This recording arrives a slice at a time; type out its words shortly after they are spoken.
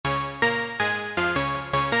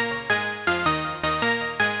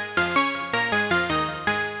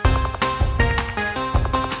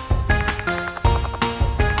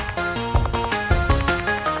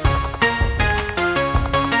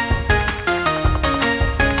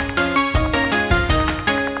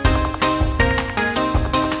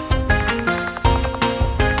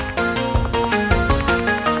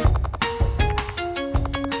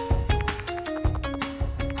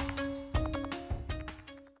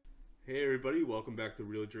Hey everybody, welcome back to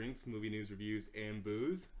Real Drinks, Movie News, Reviews, and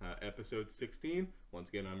Booze, episode 16. Once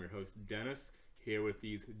again, I'm your host, Dennis, here with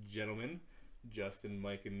these gentlemen, Justin,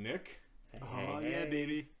 Mike, and Nick. Yeah,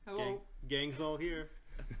 baby. Hello. Gang's all here.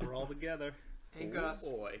 We're all together. And Gus.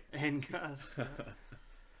 Boy. And Gus.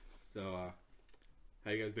 So,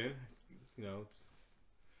 how you guys been? You know, it's...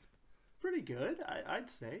 Pretty good,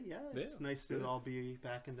 I'd say, yeah. Yeah, It's nice to good. all be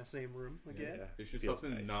back in the same room again. Yeah. There's just Feels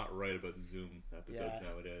something nice. not right about Zoom episodes Yeah,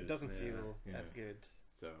 nowadays. It doesn't feel Yeah. as good.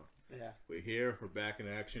 So, Yeah. we're here, we're back in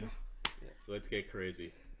action. Yeah. Let's get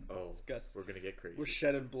crazy. Oh, Gus. we're gonna get crazy. We're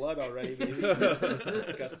shedding blood already, baby.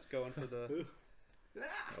 Gus is going for the...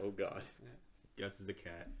 Oh God. Gus is a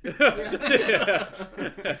cat.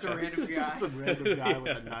 Just a random guy. Just some random guy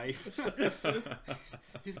with a knife.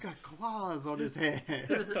 He's got claws on his head.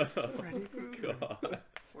 Freddy Krueger. God.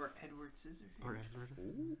 Or Edward Scissorhands. Or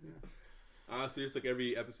Ezra. So just like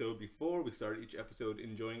every episode before, we start each episode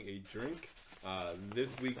enjoying a drink.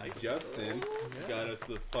 This week, Exciting. Justin got us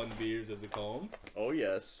the fun beers, as we call them. Oh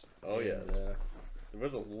yes. Oh And, yes. There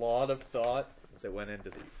was a lot of thought that went into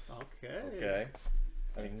these. Okay. Okay.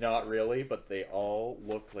 I mean, not really, but they all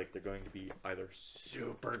look like they're going to be either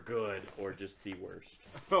super good or just the worst.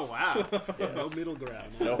 Oh, wow. Yes. No middle ground.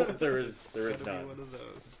 No, It's- there is it's gotta be none. one of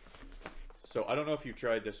those. So I don't know if you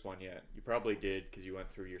tried this one yet. You probably did because you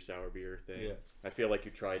went through your sour beer thing. Yeah. I feel like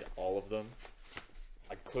you tried all of them.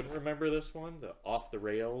 I couldn't remember this one, the Off the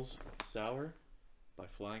Rails Sour by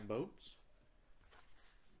Flying Boats.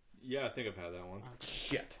 Yeah, I think I've had that one.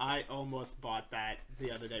 Shit. I almost bought that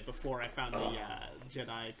the other day before I found the Jedi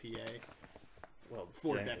IPA Well,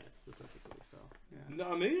 for dang it. Dennis specifically. So yeah.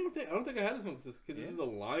 No, maybe I don't think I had this one because this is a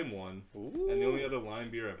lime one, and the only other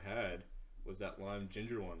lime beer I've had was that lime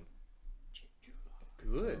ginger one.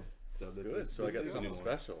 Good. So Good. So I got is a new something one.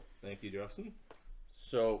 special. Thank you, Justin.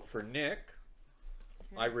 So for Nick,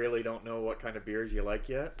 I really don't know what kind of beers you like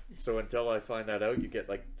yet. So until I find that out, you get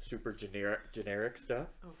like super generic stuff.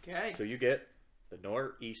 Okay. So you get the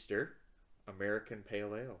Nor'easter American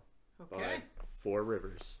Pale Ale by Okay. Four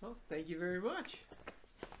Rivers. Well, thank you very much.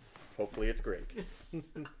 Hopefully it's great. Try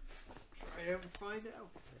it out and find out.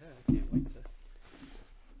 Yeah, I can't wait to.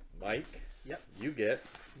 Mike, Yep. you get,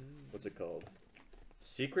 what's it called?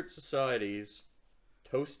 Secret Society's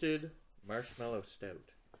Toasted Marshmallow Stout.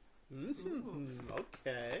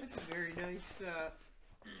 Okay. That's a very nice.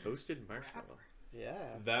 Toasted marshmallow. Yeah.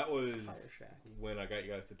 That was Tire Shack. when I got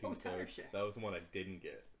you guys to Oh, Two Tire Stouts. Shack. That was the one I didn't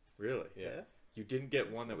get. Really? Yeah. You didn't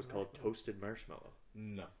get one that was called Toasted Marshmallow.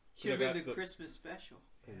 No. Should have I been got the Christmas special.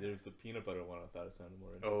 There's the peanut butter one. I thought it sounded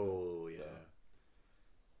more interesting. Oh, yeah.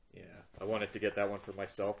 So, Yeah. I wanted to get that one for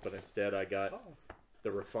myself, but instead I got Oh.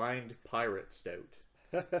 the Refined Pirate Stout.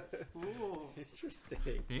 Ooh.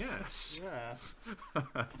 Interesting. Yes. Yeah.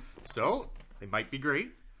 So, they might be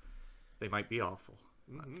great. They might be awful.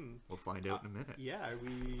 Mm-hmm. We'll find out in a minute. Yeah. Are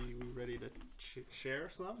we ready to share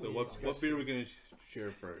some? so what beer are we gonna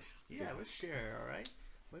share first? Yeah. Let's share. All right.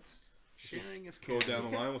 Let's. Sharing is Go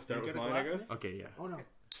down the line. We'll start You with got a mine, I glass, guess. Nick? Okay, yeah. Oh no.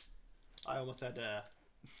 I almost had to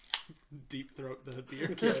deep throat the beer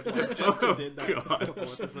can like Justin did that God. a couple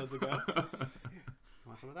episodes ago. Here,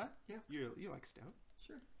 want some of that? Yeah. You like stout?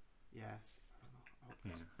 Sure. Yeah.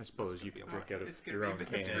 Yeah, I suppose you can drink out It's of gonna your be own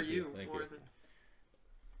it's can. for you Thank more you.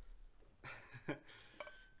 than.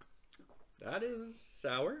 That is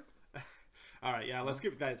sour. All right. Yeah. Let's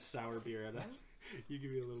give that sour beer. You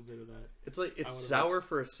give me a little bit of that. It's like it's I wanna sour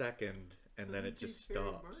for a second, and then it Doesn't just taste very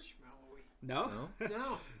stops. marshmallowy. No. No,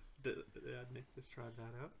 No. Nick just tried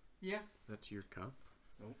that out. Yeah. that's your cup.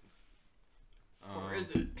 Or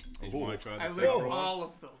is it? Did you want to try the I second licked one? all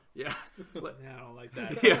of them. Yeah, Yeah, I don't like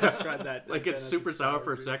that. Yeah. I just tried that. like it's Dennis' super sour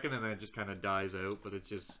for a beer. second, and then it just kind of dies out. But it's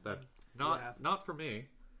just that not for me.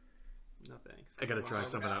 No thanks. I gotta try Wow.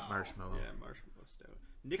 some of that marshmallow. Yeah, marshmallow stout.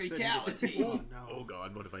 Nick said Fatality. he- Oh no. Oh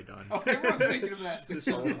God, what have I done? Oh, everyone's making a mess. This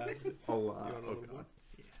all happened. Oh, You want a oh little God.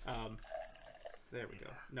 more? There we go.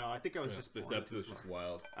 No, I think I was just This pouring episode's too just far.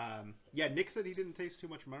 wild. Yeah, Nick said he didn't taste too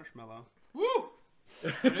much marshmallow. Woo!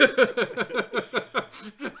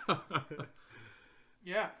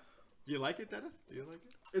 Yeah. You like it, Dennis? Do you like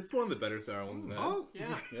it? It's one of the better sour ones, man. Oh,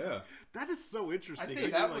 Yeah. Yeah. that is so interesting. I'd say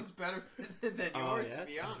You that like- one's better than Oh, yours, yeah? to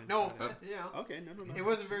be I honest. haven't No, tried you know, Okay, no. it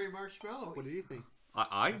wasn't very marshmallowy. What do you think?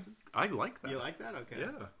 I like that. You like that? Okay.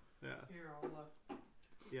 Yeah. Yeah. Here, I'll,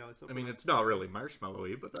 Yeah. Let's. I Open mean, it. it's not really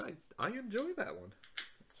marshmallowy, but I enjoy that one.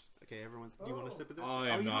 Okay, everyone's. Do you want Oh. to sip of this? I Oh,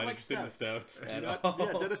 am you don't not like interested in stouts. stouts. You at not- all.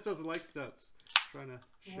 yeah, Dennis doesn't like stouts. Trying to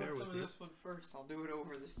I share want some with of you. this one first. I'll do it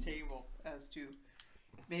over this table as to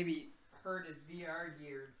maybe hurt his VR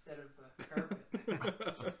gear instead of the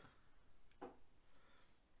carpet.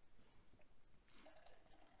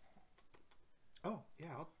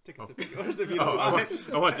 take a sip of yours if you don't I mind.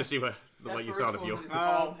 want to see what That you first thought of one yours. was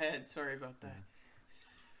all head. Sorry about that.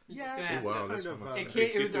 You're just Yeah, gonna it's have wow, to- this kind one of. looks-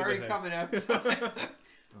 it was Get already through the coming out, so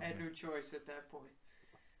I had no choice at that point.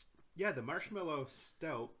 Yeah, the marshmallow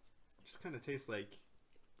stout just kind of tastes like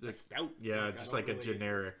a stout. Yeah, I just don't like a really-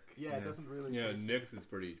 generic. Yeah, it doesn't really. Yeah, taste Nick's is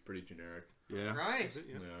pretty generic. Yeah. Right. Is it?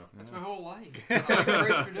 Yeah. Yeah. That's my whole life. I like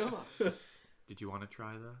grape vanilla. Did you want to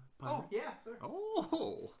try the? Oh Pirate? yeah, sir.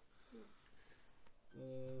 Oh.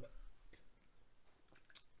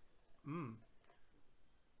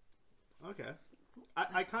 Okay.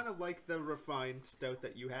 I kind of like the refined stout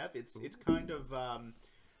that you have. It's kind of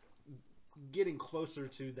getting closer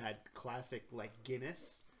to that classic like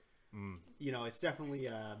Guinness. You know, it's definitely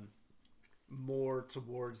more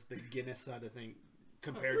towards the Guinness side of thing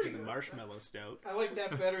compared to pretty the good. marshmallow stout. I like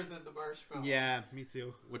that better than the marshmallow. Yeah, me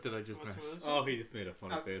too. What did I just What's miss? this? Oh, he just made a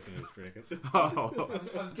funny face when he was drinking. Oh.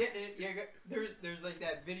 I was getting it. Yeah, there's like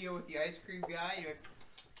that video with the ice cream guy.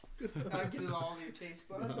 Get it all in your taste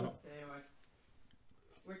buds. Anyway,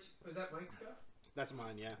 which was that Mike's cup? That's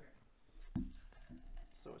mine, yeah.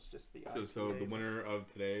 So it's just the So the IPA. winner of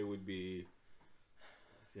today would be.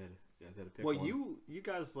 If you guys had to pick Well, one. you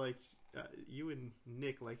guys liked you and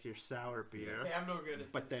Nick liked your sour beer. Hey, I'm no good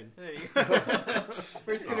at But this. then- There you go.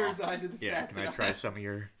 We're just gonna resign to the Yeah, fact can I that try some of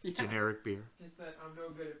your Yeah. generic beer? just that I'm no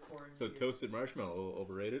good at pouring. So beer. toasted marshmallow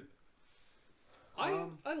overrated.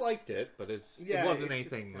 I liked it, but it Yeah, wasn't it's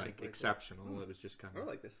just anything kind of like like exceptional. It was just kind I of.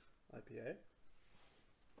 like this IPA.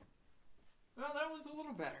 Well, that was a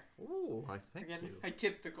little better. Oh, I thank Again, you. I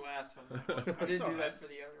tipped the glass on that one. I didn't do alright. that for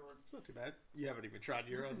the other ones. It's not too bad. You haven't even tried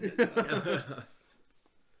your own. Yet.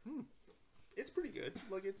 It's pretty good.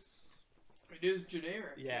 Like it's It is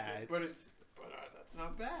generic. Yeah, but that's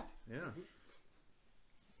not bad. Yeah.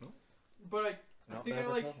 But I Not think bad I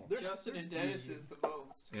at like all. Justin and there's Dennis the- is the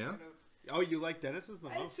most. Yeah? Kind of. oh, you like Dennis's the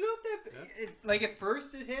most? It's not that. Like at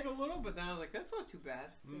first it hit a little, but then I was like, that's not too bad.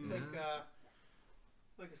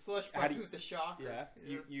 It's like a slush How do puppy you- with a shocker. Yeah,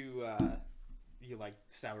 you you like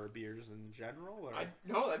sour beers in general, or know?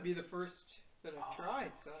 No, that'd be the first that I've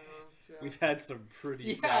tried. So, we've had some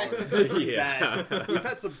pretty Yeah. sour, Yeah. bad. We've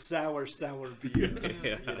had some sour beer,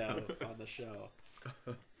 Yeah. you know, on the show.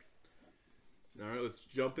 All right, let's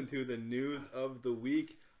jump into the news of the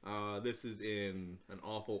week. This is in an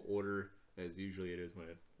awful order, as usually it is when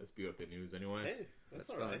it's BUFA news anyway. Hey, that's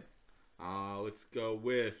all right. Let's go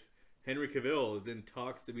with Henry Cavill is in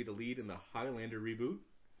talks to be the lead in the Highlander reboot.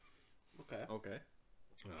 Okay, Okay.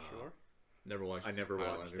 sure. Never watched. I never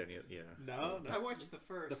watched Highlander. any. Yeah. No, I no. watched the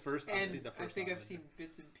first. The first- and I've seen the I first think I've Highlander. seen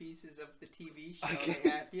bits and pieces of the TV show Okay. they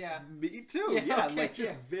had. Yeah. Me too. Yeah, Yeah, okay, like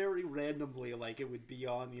just yeah. very randomly, like it would be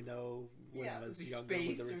on, you know, when Yeah, I was like younger. when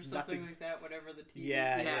space there or was something nothing. like that. Whatever the TV.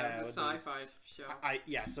 Yeah, it yeah, was a when there was- sci-fi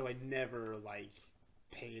show. So I never like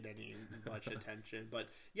paid any much attention, but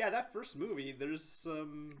yeah, that first movie, there's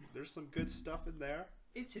some good stuff in there.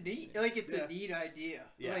 It's neat. Like it's Yeah. a neat idea.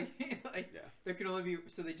 Yeah. Like Yeah. there can only be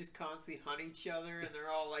so they just constantly hunt each other and they're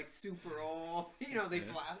all like super old. You know they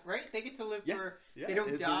fly right. They get to live Yes, for. yeah, They don't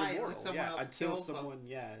they're die immortal, unless someone yeah, else until kills them. someone,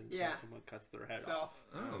 Yeah. someone cuts their head So off.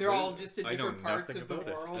 Oh, they're all really? just in I know different parts nothing of the about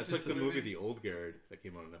it. world. That's Just like the movie living- The Old Guard that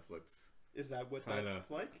came out on Netflix. Is that what Kinda.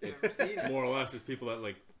 that's like? Never seen it. More or less, it's people that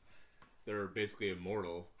like they're basically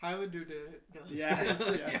immortal. Highlander did it. No. Yeah,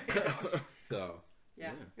 Seriously, yeah. So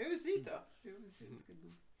Yeah. It was neat though. It was a good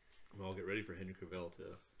movie. well, get ready for Henry Cavill to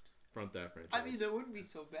front that franchise. I mean, that wouldn't be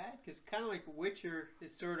so bad because kind of like Witcher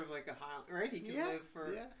is sort of like a Highlander, right? He can Yeah, live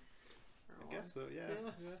for. yeah, for a I while. guess so. Yeah,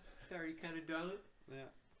 Yeah. He's already kind of done it.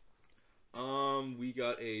 yeah. We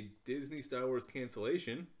got a Disney Star Wars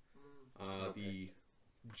cancellation. The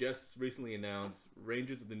just recently announced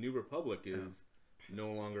Rangers of the New Republic is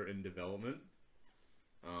no longer in development.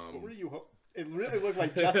 What were you? It really looked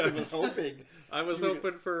like Justin was hoping. I was You were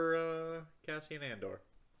hoping for Cassian Andor.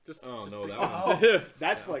 Just. Oh just no, that Oh, was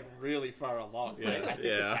that's like really far along. Yeah, Right? I think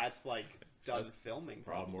yeah. that's like done filming.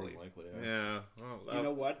 probably more Probably. than likely. Yeah. Well, You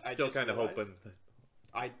know what? I Still just kind of realized-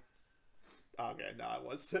 hoping. Okay, no, I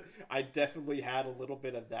was. I definitely had a little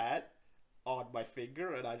bit of that on my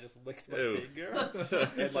finger, and I just licked my Ew. finger,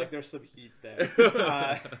 and like there's some heat there.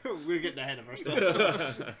 We're getting ahead of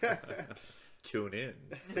ourselves. Tune in.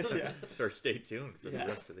 Yeah. Or stay tuned for Yeah.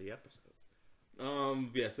 the rest of the episode.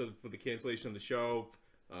 Yeah, so for the cancellation of the show,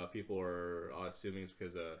 people are assuming it's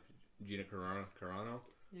because Gina Carano,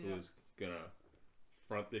 Yeah. who was gonna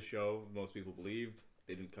front this show, most people believed.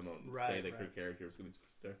 They didn't come out and Right, say that her right. character was gonna be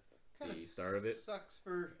Kind of the star of it. sucks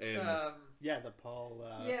for. And- Yeah, the Paul.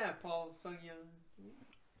 Yeah, Paul Sung Young.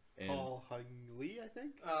 and Paul Hung Lee, I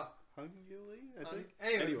think. Hung Lee, I think.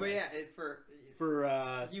 Anyway, but Anyway. yeah, For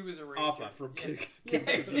he was a ranger. Appa from yeah. King Yeah.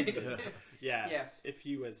 Kingdom. Yeah. Yes. If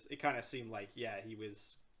he was, it kind of seemed like, he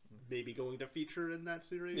was maybe going to feature in that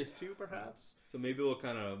series too, perhaps. So maybe we'll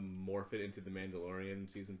kind of morph it into the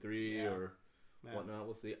Mandalorian season 3 Yeah. or Yeah. whatnot.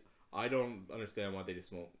 We'll see. I don't understand why they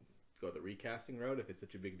just won't go the recasting route if it's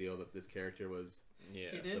such a big deal that this character was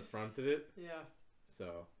Yeah. He the did. front of it. Yeah.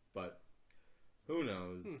 So, but who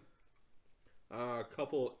knows? A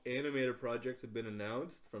couple animated projects have been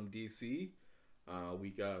announced from DC.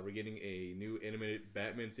 We're getting a new animated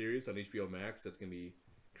Batman series on HBO Max that's going to be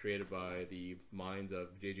created by the minds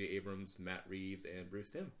of J.J. Abrams, Matt Reeves, and Bruce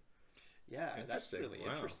Timm. Yeah, that's Interesting. really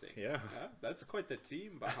Wow. interesting. Yeah. That's quite the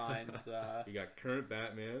team behind. You got current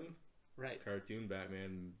Batman, Right. cartoon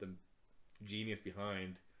Batman, the genius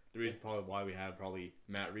behind. The reason probably why we have probably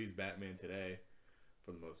Matt Reeves Batman today,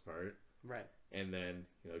 for the most part. Right. And then,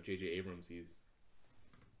 J.J. Abrams, he's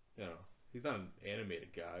not an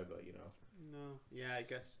animated guy, but, No. Yeah, I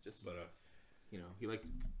guess just but, he likes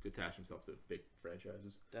to attach himself to big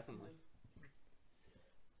franchises. definitely.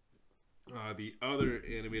 The other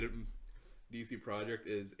animated DC project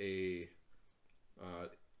is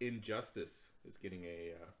Injustice is getting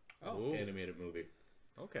a Oh. animated movie.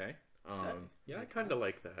 Okay. Yeah, I makes kind of sense.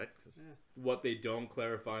 like that. 'Cause- Yeah. What they don't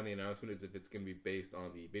clarify in the announcement is if it's going to be based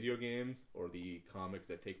on the video games or the comics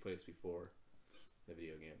that take place before the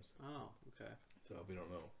video games. Oh, okay. So we don't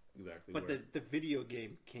know exactly But where. the video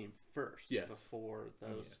game came first Yes. before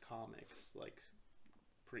those comics, like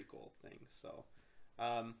prequel things. So,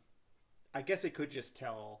 I guess it could just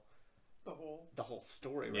tell The whole. the whole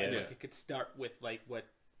story, right? Yeah. Like it could start with like what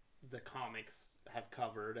the comics have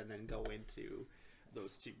covered, and then go into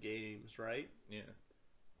those two games, right? Yeah.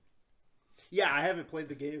 Yeah, I haven't played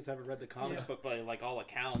the games, haven't read the comics, Yeah. but by like all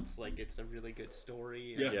accounts, like it's a really good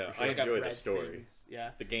story. Yeah, Yeah, for sure. I Like, I've enjoyed the read story. things.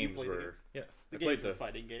 Yeah, The You games played were the I games played were the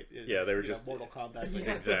fighting game. Yeah, they were just- Mortal Kombat.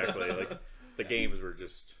 Yeah. exactly like the games were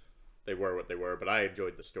just they were what they were, but I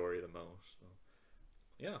enjoyed the story the most. So.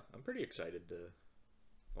 Yeah, I'm pretty excited to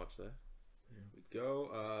watch that. Here we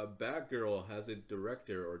go. Batgirl has a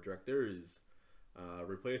director or directors.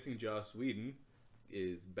 Replacing Joss Whedon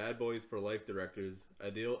is Bad Boys for Life directors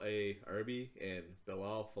Adil A. Arbi and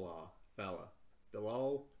Bilal Fallah.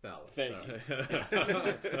 Bilal Fallah. Faye. Sorry.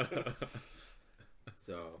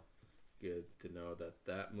 So, good to know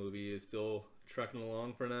that movie is still trekking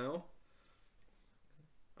along for now.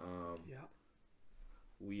 Yeah.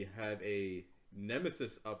 We have a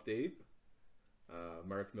Nemesis update.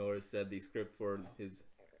 Mark Miller said the script for his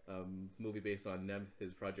movie based on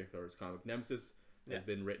his project or his comic Nemesis has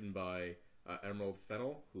been written by Emerald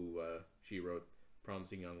Fennell, who she wrote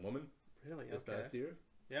Promising Young Woman Really? this Okay. past year.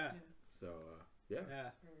 Yeah. So, yeah. Yeah.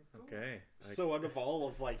 Very cool. Okay. So out of all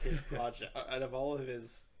of like his project, out of all of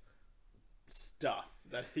his stuff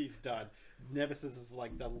that he's done, Nemesis is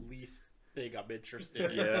like the least thing I'm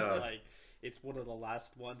interested in. Yeah. Like it's one of the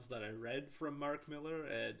last ones that I read from Mark Miller,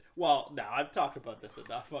 and well, no, I've talked about this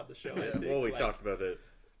enough on the show. I think. Well, we Like, talked about it.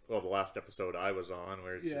 Well, the last episode I was on,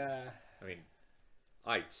 where it's Yeah. just. I mean,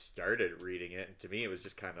 I started reading it, and to me, it was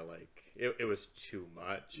just kind of like it was too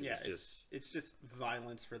much. It Yeah, was it's just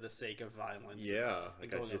violence for the sake of violence. yeah. And Like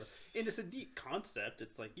I going over- just and it's a neat concept.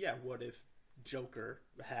 It's like, yeah, what if Joker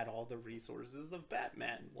had all the resources of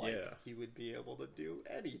Batman? Like Yeah. he would be able to do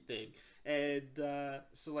anything. And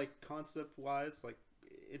so, like concept wise, like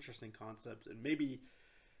interesting concept, and maybe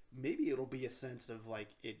it'll be a sense of like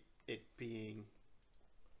it being,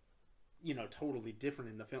 totally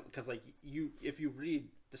different in the film, because like if you read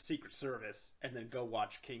The Secret Service and then go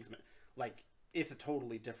watch Kingsman, like it's a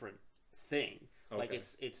totally different thing. Like Okay.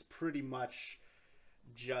 it's pretty much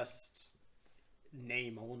just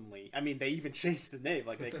name only. I mean, they even changed the name.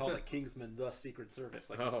 Like they call it Kingsman: The Secret Service.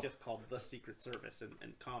 Like it's Oh. just called The Secret Service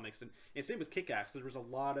in comics. And same with Kick-Ass. There was a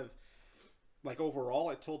lot of like overall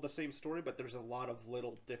it told the same story, but there's a lot of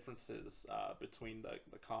little differences between the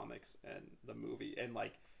comics and the movie. And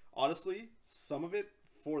like honestly, some of it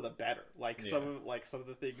for the better. Like some of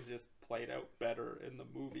the things just played out better in the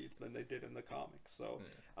movies than they did in the comics. So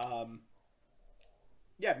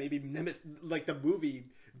yeah, maybe Nemesis, like the movie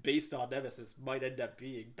based on Nemesis, might end up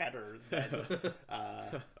being better than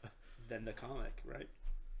the comic, right?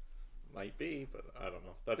 might be, but I don't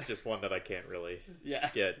know. That's just one that I can't really Yeah,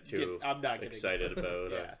 get too I'm not getting excited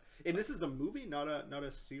about. Yeah, and this is a movie, not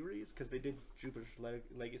a series, because they did Jupiter's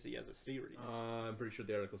Legacy as a series. I'm pretty sure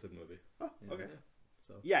the article said movie. Oh, okay.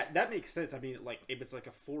 So Yeah, that makes sense. I mean, like if it's like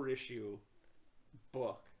a 4-issue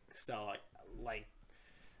book, so like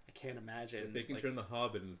I can't imagine. if they can like, turn The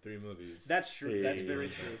Hobbit into 3 movies. that's true. That's very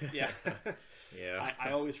Yeah. true. Yeah. Yeah.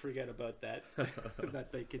 I always forget about that.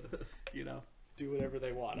 That they can, do whatever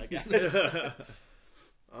they want, I guess.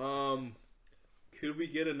 Could we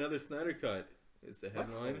get another Snyder cut? Is the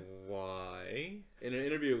headline. Why? In an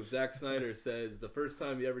interview, Zack Snyder says the first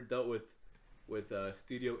time he ever dealt with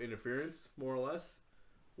studio interference, more or less,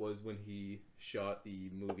 was when he shot the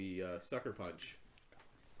movie Sucker Punch,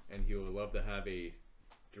 and he would love to have a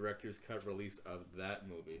director's cut release of that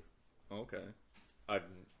movie. Okay.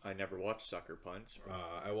 I never watched Sucker Punch.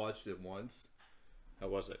 I watched it once. How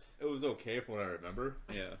was it? It was okay from what I remember,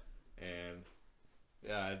 Yeah. and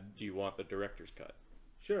yeah, Do you want the director's cut?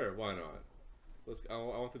 sure, why not? I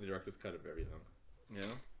want the director's cut of everything.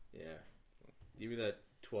 Yeah. Yeah, give me that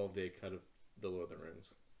 12-day cut of The Lord of the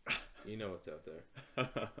Rings. You know what's out there.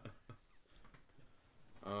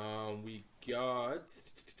 We got.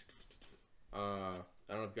 I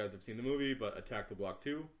don't know if you guys have seen the movie, but Attack the Block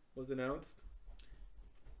 2 was announced.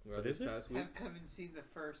 What this is it? past week. Haven't seen the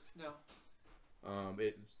first. No.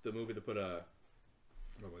 It's the movie to put a.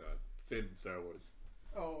 Oh my god, Finn from Star Wars.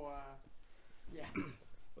 Oh, yeah.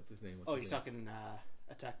 What's his name? Oh, you're talking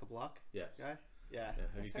Attack the Block Yes. guy? Yeah. Yeah.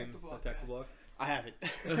 Have you Attack seen the Block Attack guy. the Block? I haven't.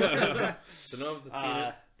 So no one's seen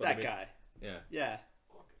it. But that I mean- guy. Yeah. Yeah.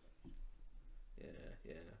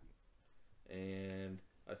 Yeah. And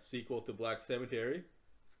a sequel to Black Cemetery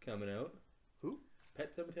is coming out. Who?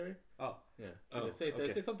 Pet Cemetery? Oh. Yeah. Oh, Did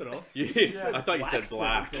I say something else? Yeah. I thought you said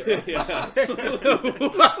black. Cemetery. Yeah.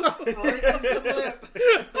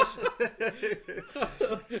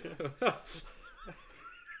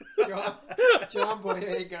 John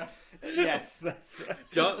Boyega. Yes, that's right.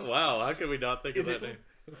 John, wow, how could we not think Is of it- that name?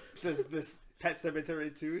 Does this Pet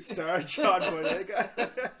Cemetery 2 star John Boyega?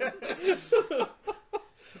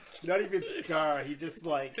 Not even star. He just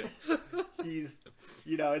he's,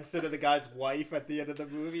 instead of the guy's wife at the end of the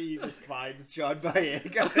movie, he just finds John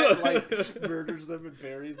Boyega and murders him and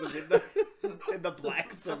buries him in the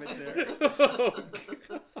Black Cemetery.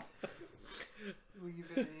 Leave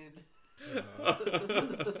it in.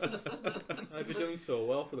 I've been doing so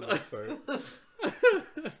well for the most part.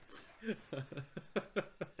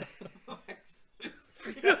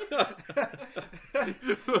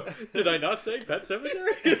 Did I not say Pet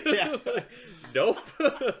Cemetery? Yeah. Nope.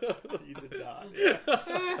 You did not.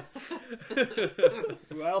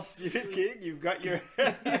 Well, Stephen King, you've got your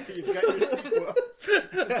sequel.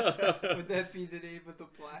 Would that be the name of the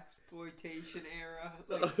blaxploitation era?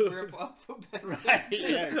 Like rip off of Pet Right? Sematary?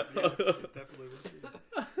 Yes, it definitely would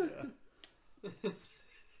be. Yeah.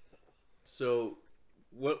 So,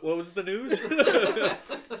 what was the news?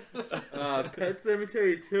 Pet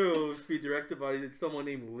Cemetery 2 is to be directed by someone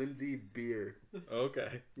named Lindsay Beer.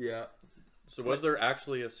 Okay. Yeah. So was there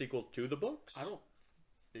actually a sequel to the books? I don't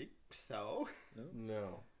think so.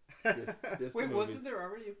 No. Just Wait, the wasn't movie. there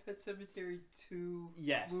already a Pet Cemetery 2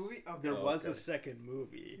 Yes, movie? Okay. there was okay. a second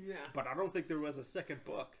movie, Yeah. but I don't think there was a second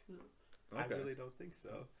book. I Okay. really don't think so.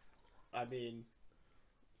 I mean,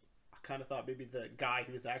 I kind of thought maybe the guy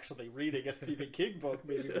who was actually reading a Stephen King book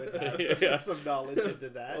maybe would have Yeah. some knowledge into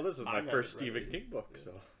that. Well, this is I my haven't first read Stephen it. King book,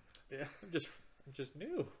 so Yeah. I'm just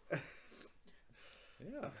new.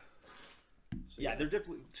 Yeah. So, Yeah, they're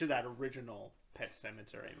definitely to that original Pet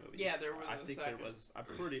Cemetery movie. Yeah, there was I a think second. there was. I'm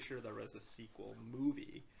pretty sure there was a sequel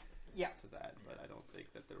movie. Yeah. To that, but I don't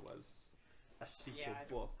think that there was a sequel Yeah, I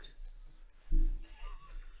book.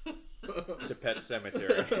 to Pet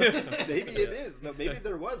Cemetery. Maybe it is. No, maybe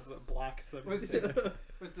there was a Black Was Cemetery.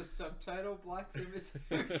 Was the subtitle Black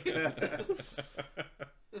Cemetery?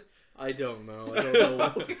 I don't know. I don't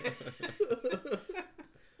know.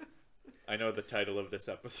 I know the title of this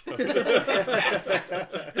episode.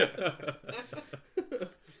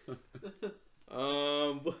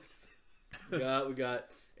 We got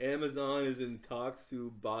Amazon is in talks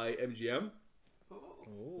to buy MGM, Oh.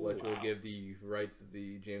 which will give the rights to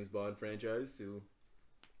the James Bond franchise to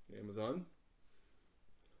Amazon.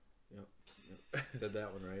 Yep. Said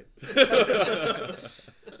that one right.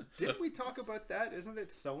 Didn't we talk about that? Isn't it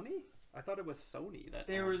Sony? I thought it was Sony that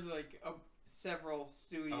There owned- was like several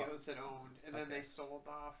studios that owned, and then Okay. they sold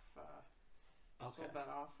off. Okay. Sold that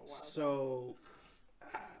off a while. ago. So,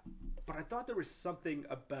 but I thought there was something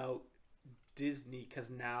about Disney because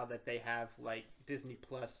now that they have like Disney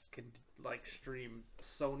Plus can like stream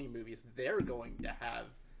Sony movies, they're going to have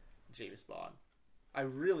James Bond.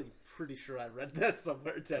 I'm really pretty sure I read that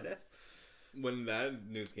somewhere, Dennis. When that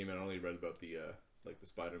news came out, I only read about the the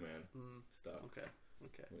Spider-Man stuff Okay.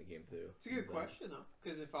 Okay. when it came to. It's a good question though,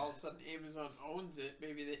 because if all of a sudden Amazon owns it,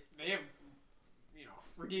 maybe they have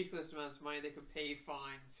ridiculous amounts of money they could pay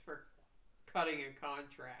fines for cutting a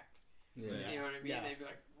contract. Yeah. You know what I mean? Yeah. They'd be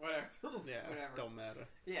like, whatever, Yeah. whatever. Don't matter.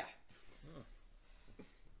 Yeah.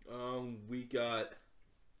 We got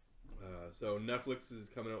so Netflix is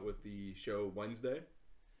coming out with the show Wednesday.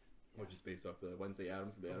 which is based off the Wednesday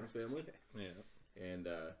Addams of the Addams Family. Yeah. And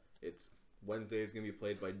it's Wednesday is going to be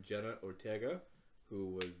played by Jenna Ortega, who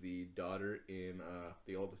was the daughter in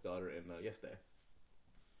the oldest daughter in Yes Day.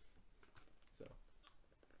 So,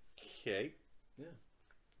 Okay. yeah.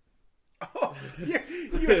 Oh,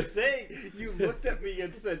 you were saying, you looked at me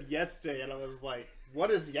and said yes day, and I was like,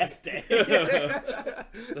 what is yes day?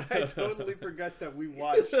 I totally forgot that we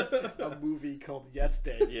watched a movie called Yes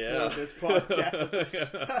Day Yeah. for this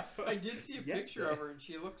podcast. I did see a Yes, picture Day. of her, and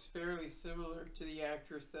she looks fairly similar to the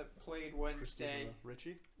actress that played Wednesday. Christina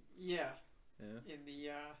Ricci? Yeah, Yeah. in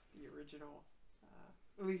the original,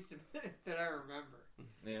 at least that I remember.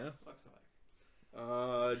 Yeah. Looks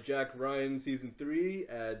like. Jack Ryan season 3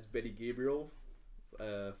 adds Betty Gabriel.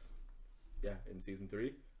 In season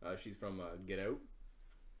 3, she's from Get Out.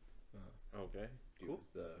 Okay. She Cool. was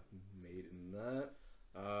made in that.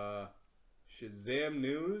 Shazam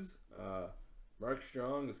news. Mark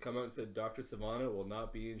Strong has come out and said Dr. Savannah will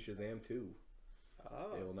not be in Shazam 2.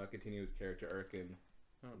 Oh, They will not continue his character arc in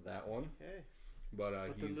that one. okay. But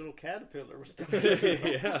But the he's little caterpillar was talking about.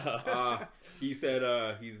 Yeah. he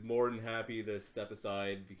said he's more than happy to step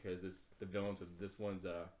aside because the villains of this one's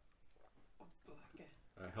Oh, black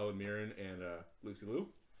guy. Helen Mirren and Lucy Liu.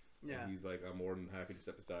 Yeah. And he's like, I'm more than happy to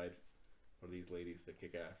step aside for these ladies that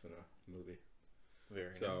kick ass in a movie.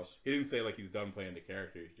 Very So nice. he didn't say like he's done playing the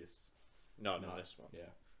character. He's just Not in not. this one. Yeah.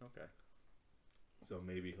 Okay. So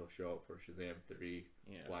maybe he'll show up for Shazam 3,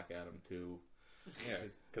 Yeah. Black Adam 2. Yeah.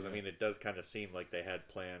 Because, I mean, it does kind of seem like they had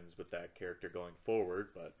plans with that character going forward,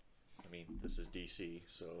 but, I mean, this is DC,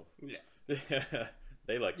 so. Yeah.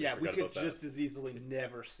 They like to Yeah, we forget could about that. just as easily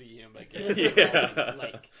never see him again. Yeah.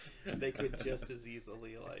 Like, they could just as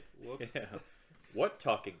easily, like, whoops. Yeah. What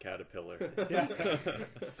talking caterpillar? Yeah.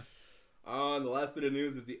 The last bit of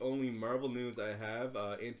news is the only Marvel news I have.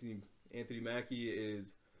 Anthony Mackie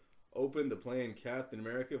is open to playing Captain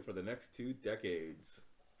America for the next 2 decades.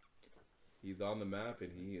 He's on the map,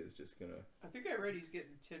 and he is just gonna. I think I read he's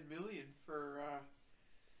getting $10 million for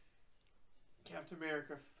Captain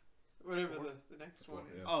America, whatever the next one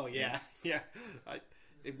is. Oh, yeah. Yeah.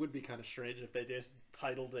 It would be kind of strange if they just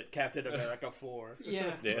titled it Captain America 4.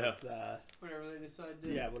 Yeah, Yeah. But, whatever they decide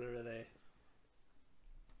to. yeah, whatever they...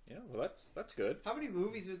 Yeah, well, that's good. How many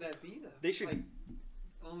movies would that be though? They should- like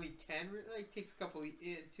only 10. Like takes a couple,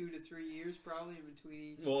 2 to 3 years probably in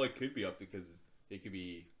between each. Well, it could be up because it could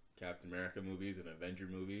be Captain America movies and Avenger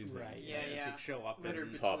movies. and, Right, Yeah, It yeah. could show up Litter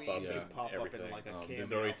in... Pop between. up Yeah. and Could pop up in, everything. like, a cameo.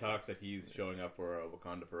 There's already talks that he's showing up for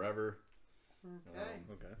Wakanda Forever. Okay.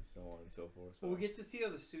 Okay. So on and so forth. So. Will we get to see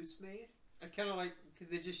how the suit's made? I kind of like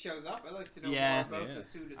because it just shows up. I like to know Yeah. more about Yeah. the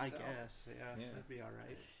suit I itself. guess, yeah. Yeah. That'd be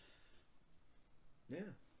alright. Yeah.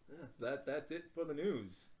 So that's it for the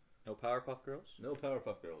news. No Powerpuff Girls? No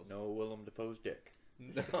Powerpuff Girls. No Willem Dafoe's dick.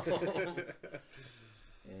 No.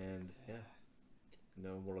 And yeah,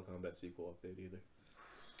 no Mortal Kombat sequel update either.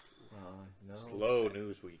 No. Slow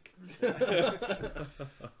news week.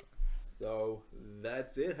 So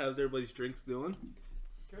that's it. How's everybody's drinks doing?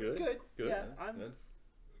 Good. Good. Good. Yeah, I'm Good.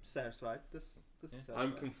 satisfied. This is Yeah. satisfied.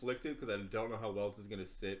 I'm conflicted because I don't know how well this is gonna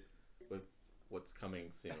sit with what's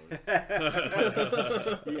coming soon.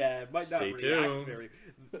 Yeah, it might Stay not react tuned. very.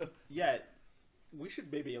 Yeah, we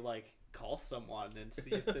should maybe like call someone and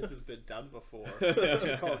see if this has been done before. We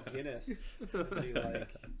should call Guinness and be like,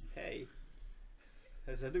 "Hey,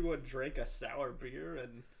 has anyone drank a sour beer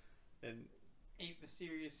and 8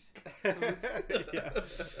 mysterious. yeah.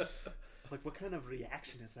 Like what kind of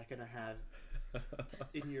reaction is that gonna have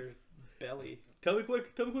in your belly?" Tell me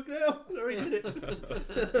quick now. I already did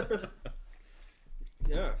it.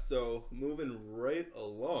 Yeah, so moving right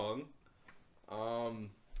along,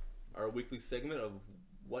 our weekly segment of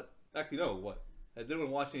what has anyone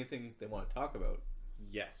watched anything they want to talk about?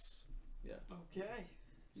 Yes. Okay.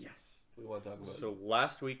 Yes. We want to talk about. So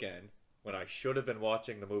last weekend, when I should have been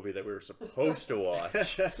watching the movie that we were supposed to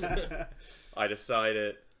watch, I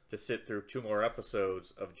decided to sit through 2 more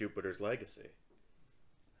episodes of Jupiter's Legacy.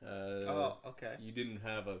 Oh, okay. You didn't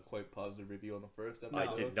have a quite positive review on the first episode.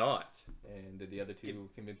 I did not. And did the other 2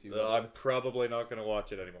 convince you? I'm probably not going to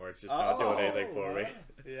watch it anymore. It's just not doing anything for me.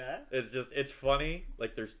 Yeah. It's funny.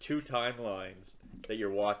 Like, there's 2 timelines that you're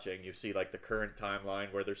watching. You see, like, the current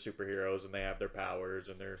timeline where they're superheroes and they have their powers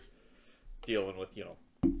and they're dealing with,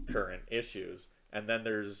 current issues. And then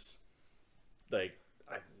there's, like,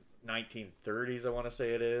 1930s, I want to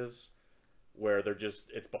say it is, where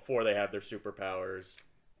it's before they have their superpowers.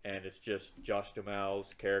 And it's just Josh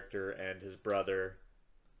Duhamel's character and his brother,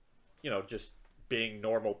 just being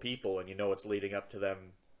normal people, and it's leading up to them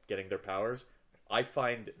getting their powers. I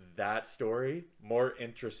find that story more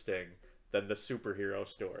interesting than the superhero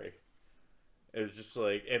story. It was just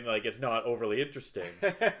like, and like it's not overly interesting,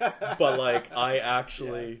 but like I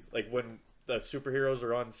actually like when the superheroes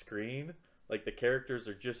are on screen, like the characters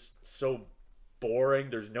are just so boring.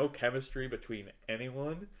 There's no chemistry between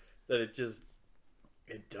anyone that it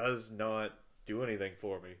does not do anything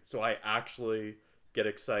for me. So I actually get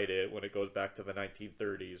excited when it goes back to the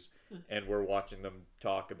 1930s and we're watching them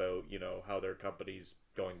talk about, you know, how their company's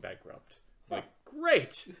going bankrupt. Like,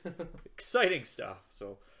 great, exciting stuff.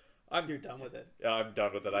 So You're done with it. I'm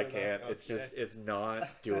done with it. I can't. Okay. It's just, it's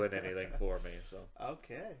not doing anything for me. So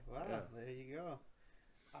Okay, wow, Yeah. there you go.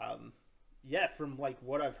 Yeah, from like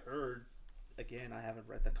what I've heard, again, I haven't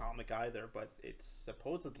read the comic either, but it's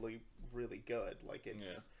supposedly really good. Like it's,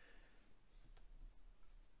 Yeah.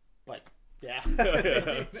 but yeah,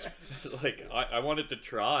 like I wanted to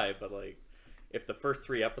try, but like if the first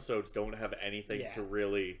 3 episodes don't have anything Yeah. to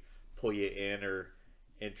really pull you in or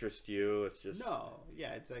interest you, it's just no,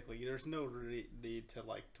 yeah, exactly. There's no need to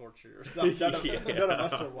like torture yourself. None of, Yeah. none of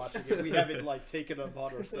us are watching it. We haven't like taken it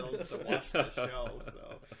upon ourselves to watch the show.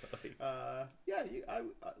 So, yeah,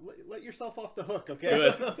 let yourself off the hook,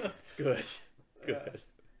 okay? good. Good.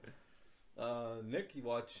 Nick, you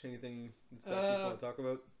watch anything this past week you want to talk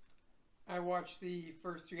about? I watched the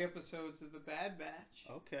first 3 episodes of The Bad Batch.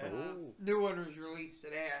 Okay. Oh. New one was released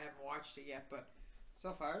today. I haven't watched it yet, but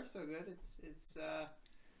so far so good. It's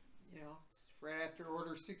you know, it's right after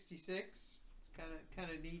Order 66. It's kind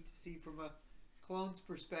of neat to see from a clone's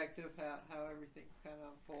perspective how everything kind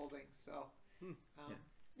of unfolding. So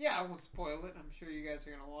yeah, I won't spoil it. I'm sure you guys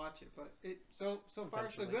are gonna watch it, but it so far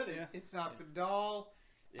so Eventually, good. yeah. It's not been dull.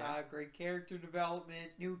 Yeah. Great character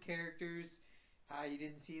development, new characters. You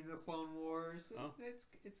didn't see in the Clone Wars. Oh. It's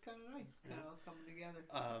kind of nice, kind of coming together.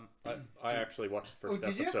 I actually watched the first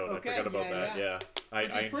did you? episode. Okay, I forgot about yeah, that. yeah. Yeah, I Which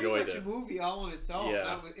is pretty enjoyed much it. a movie all on its own.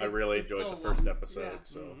 Yeah, It's- I really it's enjoyed so the first long. episode. Yeah.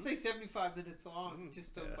 So It's like 75 minutes long,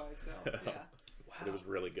 just done Yeah. by itself. Yeah. but it was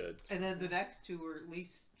really good. And then the next 2 were at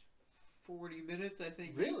least 40 minutes, I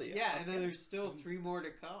think. Really? each. Yeah, and Okay. then there's still 3 more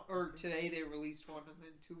to come. Or today they released one, and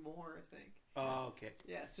then 2 more, I think. Oh, okay.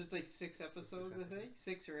 Yeah, so it's like 6 episodes, I think.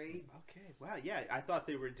 6 or 8. Okay. Wow. Yeah, I thought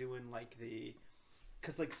they were doing like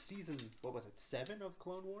because like season, what was it, 7 of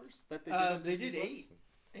Clone Wars that they did? on They Disney did Plus? 8.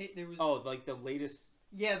 8. There was. Oh, like the latest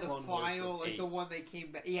yeah, the Clone Wars final, was like 8. the one they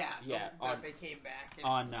came back. Yeah, Yeah, that they came back. And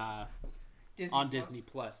on Disney on Plus. Disney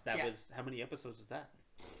Plus. That Yeah. was how many episodes was that?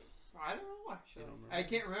 I don't know actually. You don't remember? I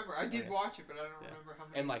can't remember. I did Okay. watch it, but I don't Yeah. remember how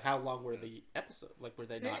many. And like how long were the episodes? Like were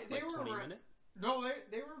they not They like were 20 around- minutes? No,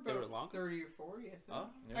 they were about were longer? 30 or 40, I think. Oh,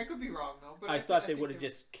 yeah. I could be wrong though, but I thought they think would have were-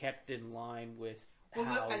 just kept in line with Well,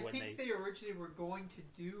 how I when think they originally were going to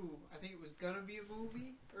do. I think it was gonna be a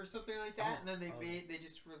movie or something like that, Oh, and then okay. they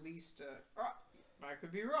just released a. I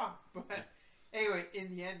could be wrong, but anyway,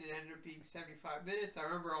 in the end, it ended up being 75 minutes. I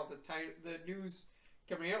remember all the news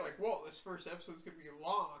coming out like, "Whoa, this first episode's gonna be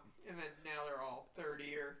long," and then now they're all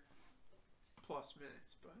 30 or plus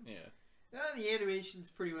minutes. But Yeah. the animation's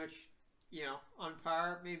pretty much, you know, on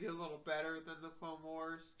par, maybe a little better than the Clone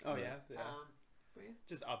Wars. Oh yeah, yeah. But yeah.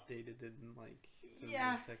 Just updated in like some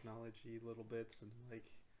Yeah. new technology little bits and like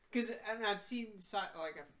Because I've seen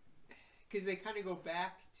because they kind of go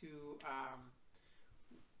back to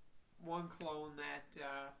one clone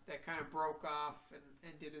that kind of broke off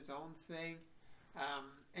and did his own thing,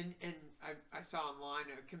 and I saw online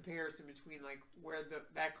a comparison between like where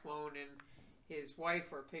that clone and his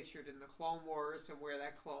wife were pictured in the Clone Wars and where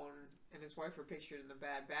that clone and his wife were pictured in the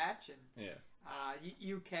Bad Batch, and Yeah.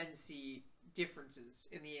 you can see differences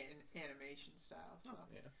in the animation style. So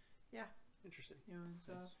interesting. you know, it's,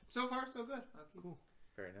 so far so good. Cool.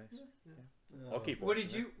 Very nice. Yeah. I'll keep What watching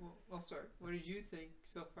did you? Well, sorry. What did you think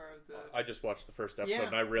so far of the? I just watched the first episode Yeah.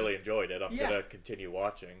 and I really enjoyed it. I'm Yeah. gonna continue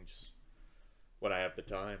watching just when I have the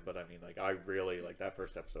time. But I mean, like, I really like that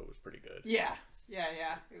first episode was pretty good. Yeah.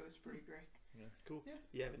 It was pretty great. Cool. Yeah.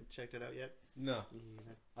 You haven't checked it out yet? No,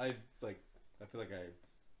 Yeah. I feel like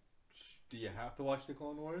do you have to watch the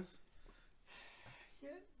Clone Wars? Yeah.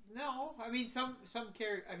 No, I mean some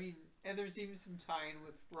character. I mean, and there's even some tie-in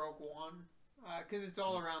with Rogue One, because it's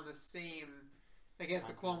all around the same. I guess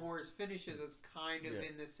the Clone Wars finishes. It's kind of Yeah.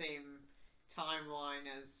 in the same timeline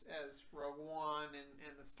as Rogue One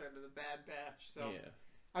and the start of the Bad Batch. So. Yeah.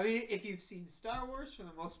 I mean, if you've seen Star Wars, for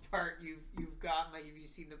the most part, you've gotten like if you've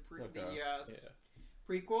seen the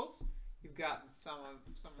prequels, you've gotten some of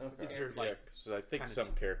the Okay. Is there characters. like Yeah, so I think kinda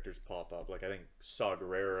some characters pop up. Like I think Saw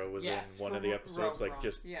Gerrera was Yes, in one of from the episodes. Rogue Like One.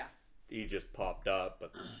 just yeah, he just popped up,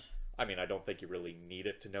 but I mean I don't think you really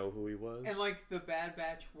needed to know who he was. and like the Bad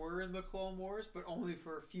Batch were in the Clone Wars, but only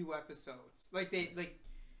for a few episodes. Like they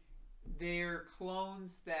they're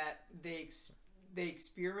clones that they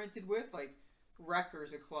experimented with. Like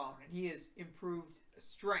Wrecker's a clone, and he has improved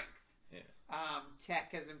strength. Yeah.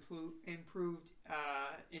 Tech has improved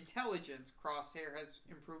intelligence. Crosshair has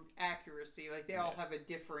improved accuracy. Like they all have a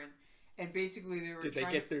different. And basically, they were. Did trying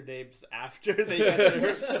they get their names after they got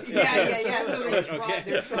their? Yeah. So they're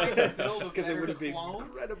Okay. trying to build a Because it better would have been clone.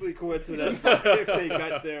 incredibly coincidental if they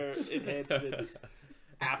got their enhancements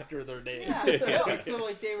after their names. Yeah, no, so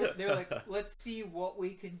like they're like, let's see what we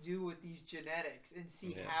can do with these genetics and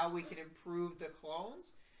see how we can improve the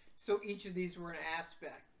clones. So each of these were an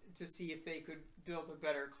aspect to see if they could build a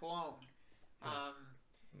better clone.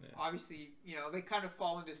 Obviously, they kind of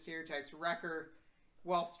fall into stereotypes. Wrecker,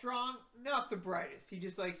 while strong, not the brightest. He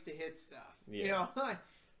just likes to hit stuff. Yeah.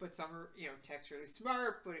 But some are, Tech's really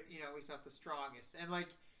smart, but he's not the strongest. And like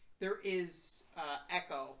there is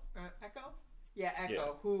Echo. Echo? Yeah, Echo,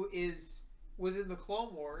 Yeah. who was in the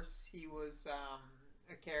Clone Wars. He was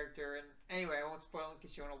a character, and anyway, I won't spoil it in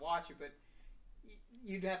case you want to watch it, but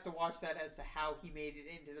you'd have to watch that as to how he made it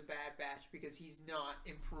into the Bad Batch because he's not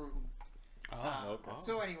improved. Okay.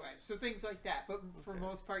 So anyway, so things like that. But for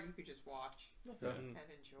most part, you could just watch Okay. and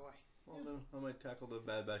enjoy. Well, then I might tackle the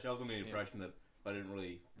Bad Batch. I was under the impression that if I didn't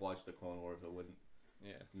really watch the Clone Wars, I wouldn't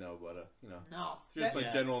know. But No, just that- my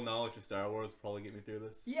general knowledge of Star Wars will probably get me through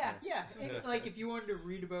this. Yeah. Like if you wanted to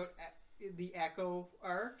read about the Echo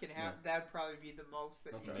arc and have that'd probably be the most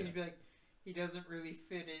that because you'd be like, he doesn't really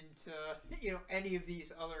fit into any of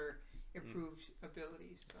these other improved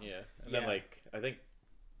abilities. So. Yeah, and then like I think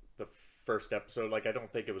the first episode, like I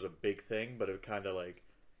don't think it was a big thing, but it kind of like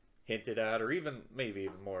hinted at, or even maybe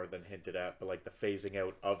even more than hinted at, but like the phasing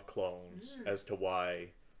out of clones as to why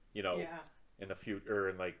in the future,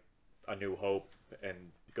 in like A New Hope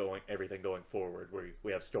and everything going forward, where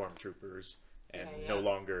we have stormtroopers and no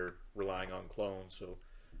longer relying on clones. So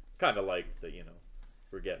kind of like the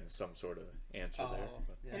we're getting some sort of answer there.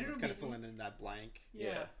 But. Yeah, And it's it'll kind of be- filling in that blank.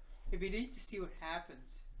 Yeah. It'd be neat to see what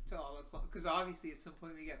happens to all the clones. Because obviously at some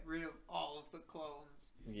point we get rid of all of the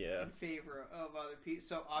clones Yeah. in favor of other people.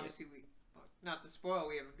 So obviously not to spoil,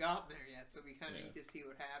 we haven't gotten there yet. So we kind of need to see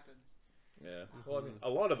what happens. Yeah. Well, I mean, a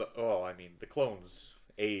lot of the clones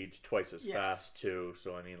age twice as fast too.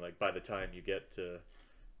 So I mean, like by the time you get to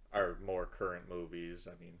our more current movies,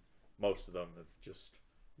 I mean, most of them have just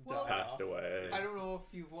passed away. I don't know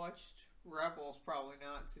if you've watched Rebels, probably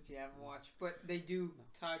not since you haven't watched, but they do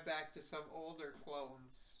tie back to some older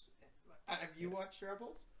clones. Have you watched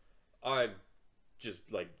Rebels? I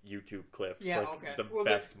just like YouTube clips, Yeah, like okay. the Well,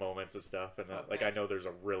 best moments and stuff, and like Okay. I know there's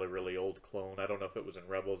a really really old clone. I don't know if it was in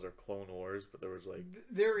Rebels or Clone Wars, but there was like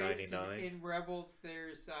There is 99. in Rebels.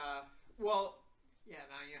 There's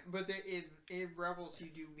but in Rebels you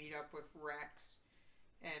do meet up with Rex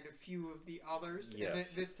and a few of the others, and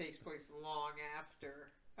Yes. this takes place long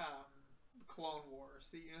after the Clone Wars.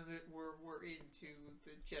 So, that we're into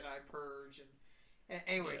the Jedi Purge, and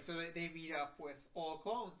anyway, so they meet up with old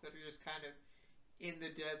clones that are just kind of in the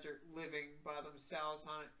desert living by themselves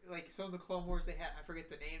on it. Like so in the Clone Wars they had, I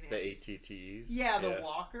forget the name, they the had these- ATTs. yeah, the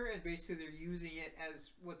walker, and basically they're using it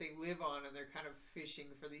as what they live on, and they're kind of fishing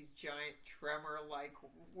for these giant tremor-like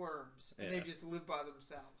worms, and they just live by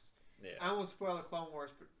themselves. Yeah. I won't spoil the Clone Wars,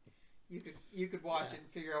 but you could watch it and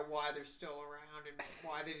figure out why they're still around and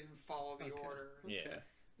why they didn't follow the order. Yeah.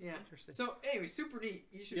 Yeah. Interesting. So anyway, super neat.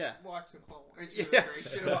 You should watch the Clone Wars. It's really Yeah. great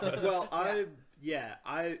too. Well,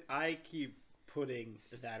 I keep putting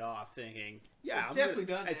that off, thinking, It's I'm definitely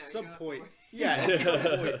gonna- done at now, you some don't have to point. wait. Yeah, at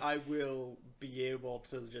some point, I will be able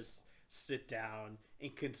to just sit down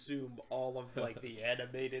and consume all of like the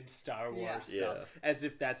animated Star Wars Yeah. stuff, Yeah. as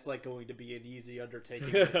if that's like going to be an easy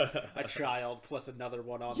undertaking. With a child plus another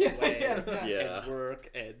one on the Yeah, way, Yeah. and work,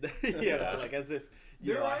 and like as if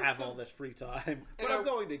There I are have some- all this free time. But And I'm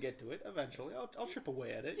going to get to it eventually. I'll chip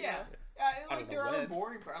away at it. Yeah. I Like don't there know are when.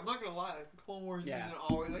 boring parts. I'm not gonna lie. Like the Clone Wars isn't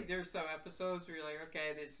always like. There's some episodes where you're like,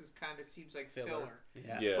 okay, this is kind of seems like filler.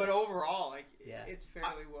 Yeah. But overall, like Yeah. it's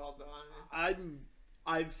fairly well done.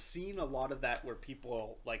 I've seen a lot of that where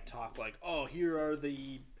people like talk like, oh, here are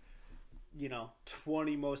the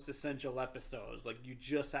 20 most essential episodes. Like you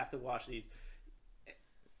just have to watch these.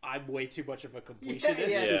 I'm way too much of a completionist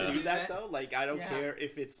Yeah. to do that though. Like I don't Yeah. care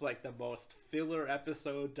if it's like the most filler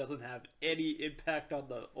episode, doesn't have any impact on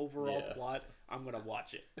the overall Yeah. plot. I'm gonna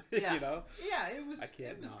watch it. Yeah. Yeah, it was. I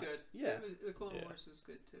can't It was not. good. Yeah. The Clone Yeah. Wars was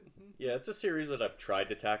good too. Yeah, it's a series that I've tried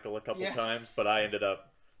to tackle a couple Yeah. times, but I ended up,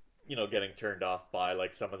 getting turned off by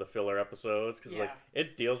like some of the filler episodes because like Yeah.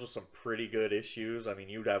 it deals with some pretty good issues. I mean,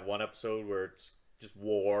 you'd have one episode where it's just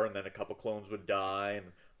war, and then a couple clones would die,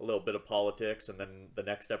 and a little bit of politics, and then the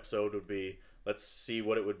next episode would be let's see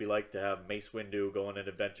what it would be like to have Mace Windu go on an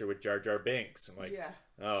adventure with Jar Jar Binks. I'm like, Yeah.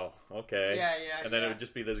 oh, okay. Yeah. And then it would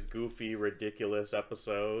just be this goofy, ridiculous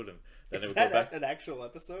episode, and then Is it would go that back. an actual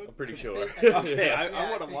episode? I'm pretty sure. Okay, Yeah, I I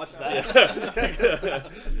want to think watch so.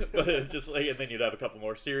 that. But it's just like, and then you'd have a couple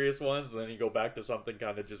more serious ones, and then you go back to something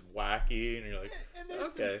kind of just wacky, and you're like, And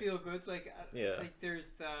there's okay. some feel goods, like Yeah. like there's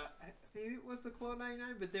the maybe it was the Clone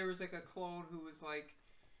 99, but there was like a clone who was like,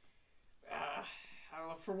 I don't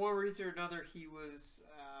know, for one reason or another he was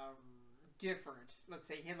different. Let's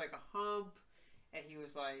say he had like a hump, and he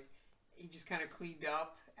was like he just kind of cleaned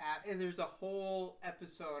up. And there's a whole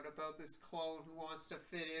episode about this clone who wants to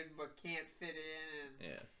fit in but can't fit in,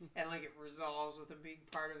 and like it resolves with him being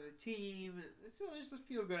part of the team. And so there's a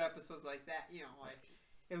few good episodes like that, you know, like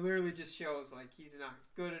it literally just shows like he's not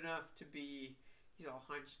good enough to be. He's all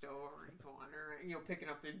hunched over and he's wandering, you know, picking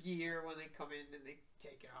up their gear when they come in and they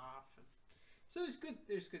take it off. And so there's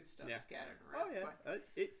good stuff scattered around. Oh yeah, But,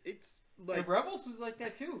 it's and like Rebels was like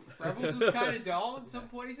that too. Rebels was kind of dull in some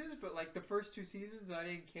places, but like the first 2 seasons, I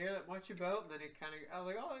didn't care that much about, and then it kind of I was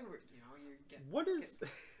like, oh, you know, you're getting what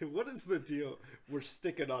is the deal? We're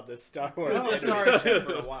sticking on this Star Wars No, animation sorry.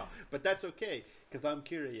 for a while, but that's okay because I'm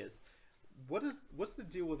curious. What's the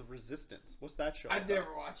deal with Resistance? What's that show? I've about?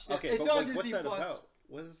 never watched it. Okay, It's but on like, Disney what's that Plus. about?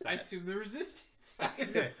 What is that? I assume the Resistance.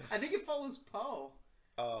 Okay. I think it follows Poe.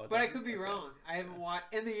 Oh, But I that's- could be okay. wrong. I haven't watched,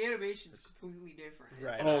 and the animation's completely different. It's,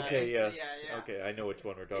 Right. okay, it's- yes, yeah. okay, I know which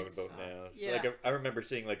one we're talking It's, about now. So, yeah. like, I remember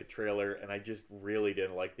seeing like a trailer, and I just really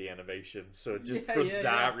didn't like the animation. So just Yeah, for yeah,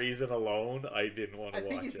 that yeah. reason alone, I didn't want I to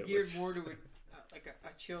watch it. think it's geared which- more to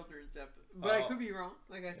a children's episode, but I Oh. could be wrong.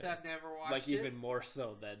 Like I said, I've never watched Like it. even more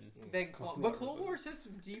so than Than but Clone Wars has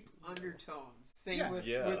some deep undertones. Same Yeah. with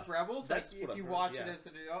Yeah. Rebels. That's Like what if you I've watch heard, it yeah. as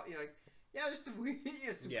an adult, you're like, yeah, there's some weird,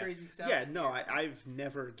 some Yeah. crazy stuff. Yeah, no, I've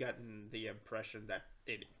never gotten the impression that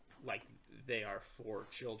it like they are for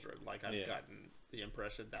children. Like I've Yeah. gotten the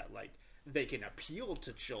impression that like they can appeal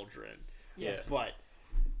to children, yeah. but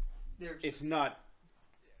There's, it's not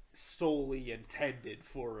solely intended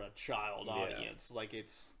for a child Yeah. audience. Like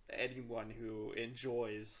it's anyone who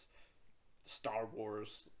enjoys Star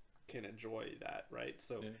Wars can enjoy that, right?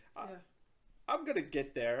 So Yeah. Yeah. I'm gonna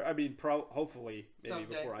get there. I mean, hopefully, maybe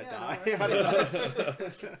Someday. before I Yeah, die. no, I don't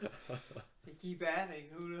know. they keep adding.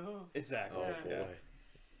 Who knows? Exactly. Oh Yeah. boy.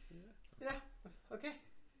 Yeah. Okay.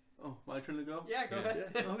 Oh, my turn to go? Yeah. Go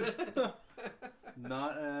Yeah. ahead.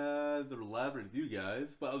 Not as elaborate as you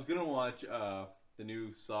guys, but I was gonna watch the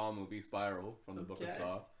new Saw movie, Spiral, from the Book of Okay.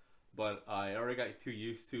 Saw. But I already got too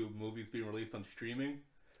used to movies being released on streaming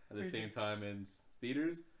at the same time in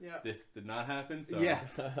theaters. Yeah. This did not happen, so Yeah.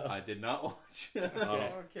 I did not watch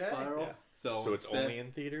Okay. Spiral. Yeah. So it's instead- only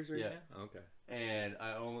in theaters right Yeah. now? Okay. And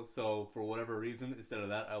I almost for whatever reason, instead of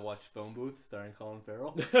that, I watched Phone Booth starring Colin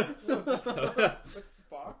Farrell. What's the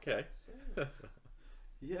box? Okay.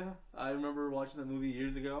 Yeah, I remember watching that movie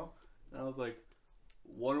years ago, and I was like,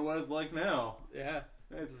 wonder what it's like now. Yeah.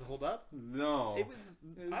 Does It's it hold up? no. It was.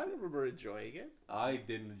 I remember enjoying it. I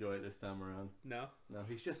didn't enjoy it this time around. No. No,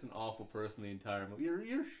 he's just an awful person the entire movie.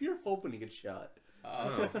 You're hoping he gets shot.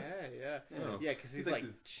 Oh, okay. Yeah. Yeah. Yeah, because he's He's like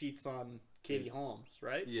like this- cheats on Katie Holmes,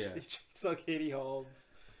 right? Yeah. He cheats on Katie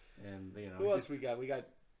Holmes. And you know, Who he's else just- we got? We got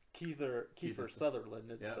Kiefer Kiefer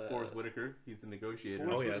Sutherland. Is Yeah, the Forrest Whitaker. He's the negotiator.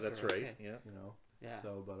 Forrest Oh yeah, Whitaker, that's right. okay. Yeah. You know. Yeah.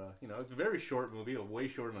 So, but you know, it's a very short movie. Way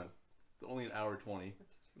shorter than it's only an hour 20.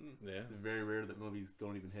 Yeah. It's very rare that movies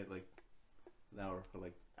don't even hit like an hour or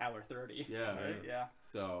like Hour 30. yeah. Right? Yeah.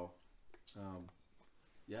 So,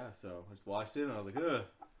 yeah. So I just watched it and I was like, ugh,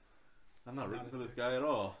 I'm not rooting for this guy at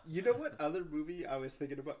all. You know what other movie I was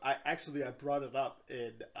thinking about? I brought it up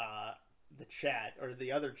in the chat or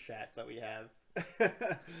the other chat that we have.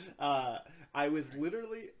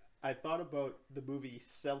 I thought about the movie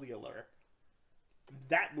Cellular.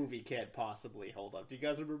 That movie can't possibly hold up. Do you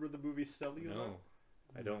guys remember the movie Cellular? No,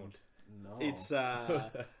 I don't. No. It's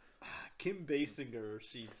Kim Basinger.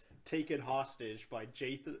 She's taken hostage by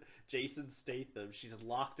Jason Statham. She's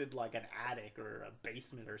locked in like an attic or a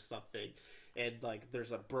basement or something. And like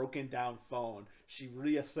there's a broken down phone. She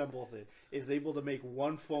reassembles it, is able to make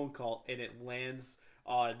one phone call, and it lands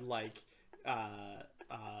on like a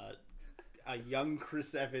young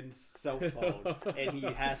Chris Evans cell phone, and he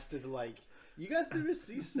has to like. You guys never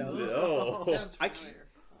see Cellular? No. Sounds I familiar.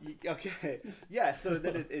 Okay, yeah. So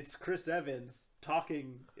then it's Chris Evans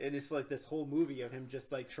talking, and it's like this whole movie of him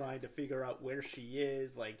just like trying to figure out where she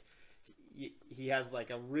is. Like he has like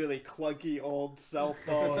a really clunky old cell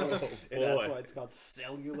phone, and that's boy. why it's called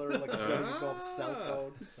Cellular. Like it's not even called cell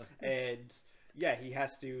phone. And yeah, he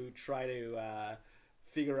has to try to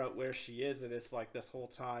figure out where she is, and it's like this whole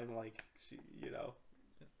time, like she,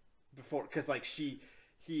 before, because like he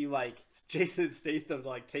like Jason Statham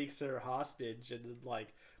like takes her hostage and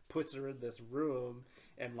like puts her in this room,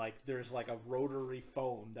 and like there's like a rotary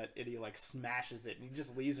phone and he like smashes it and he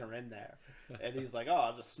just leaves her in there, and he's like, oh,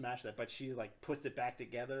 I'll just smash that, but she like puts it back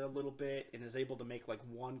together a little bit and is able to make like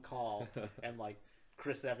one call, and like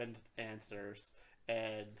Chris Evans answers.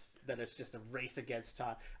 And then it's just a race against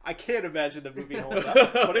time. I can't imagine the movie holding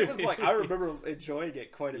up, but it was like, I remember enjoying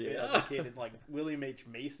it quite a bit as a kid. And like William H.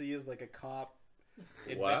 Macy is like a cop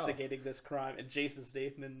investigating this crime, and Jason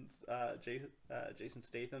Statham's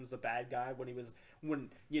the bad guy when he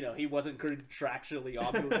wasn't contractually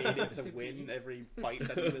obligated to win every fight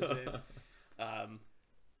that he was in.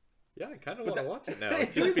 Yeah, I kind of want to watch it now,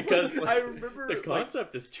 just because I remember the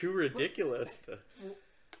concept is too ridiculous to.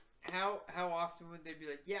 How often would they be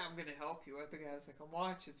like, yeah, I'm going to help you? I think I was like, I'm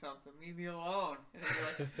watching something. Leave me alone. And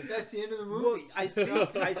they're like, that's the end of the movie. Well,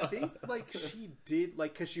 I think like she did,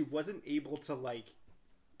 like, because she wasn't able to, like,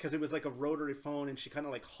 because it was like a rotary phone, and she kind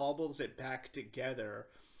of like hobbles it back together,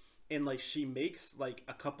 and like she makes like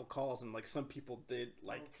a couple calls, and like some people did,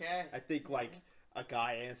 like, I think like a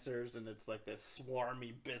guy answers, and it's like this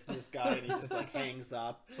swarmy business guy, and he just like hangs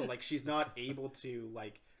up. So like she's not able to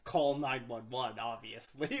like call 911,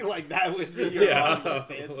 obviously. Like that would be your obvious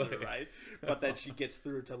answer, right? But then she gets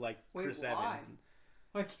through to like Chris Evans.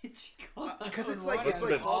 Why can't she call? Because it's like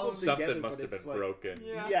all something together, must have been like, broken.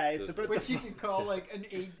 Yeah, it's about. But you can call like an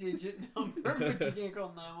 8-digit number, but you can't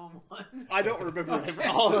call 911. I don't remember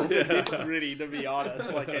all of the nitty-gritty, to be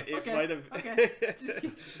honest. Like it might have. Just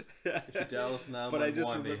If you dial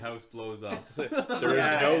 911, the house blows up. There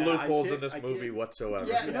is no loopholes in this movie whatsoever.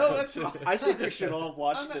 Yeah, no, that's fine. I think we should all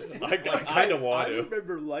watch this. I kind of want to. I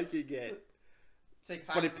remember liking it. Like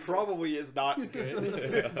but it probably is not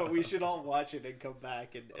good. But we should all watch it and come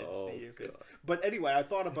back and see if it's. But anyway, I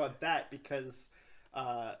thought about that because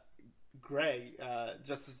Greg,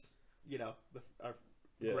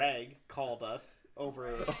 Greg called us over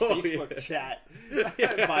a Facebook chat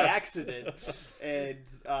by accident, and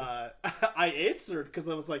I answered because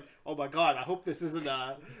I was like, "Oh my god, I hope this isn't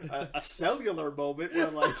a cellular moment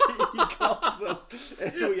where like he calls us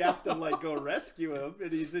and we have to like go rescue him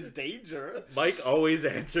and he's in danger." Mike always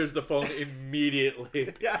answers the phone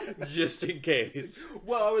immediately, just in case.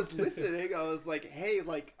 Well, I was listening. I was like, "Hey,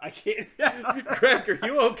 like I can't." Greg, are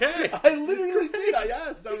you okay? I literally did. I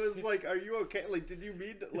asked. I was like, "Are you okay? Like, did you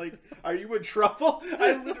mean like, are you in trouble?"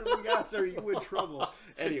 I literally asked, "Are you in trouble?"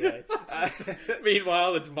 Anyway.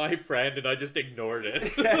 Meanwhile, it's my friend, and I just ignored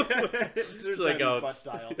it. It's like, oh, butt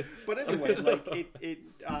dial. But anyway, like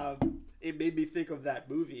it made me think of that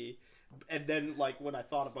movie, and then like when I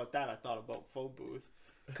thought about that, I thought about Phone Booth,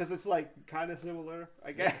 because it's like kind of similar,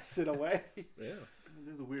 I guess, in a way. Yeah.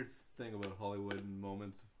 There's a weird thing about Hollywood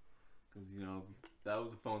moments, because that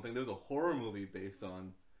was a phone thing. There was a horror movie based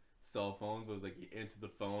on cell phones, but it was like you answered the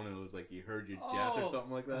phone and it was like you heard your death or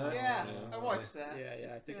something like that. Yeah, I watched that.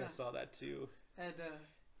 Yeah, I think I saw that too. Had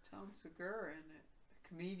Tom Segura in it, a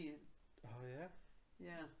comedian. Oh yeah.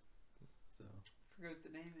 Yeah. So Forgot what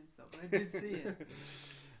the name is though, but I did see it.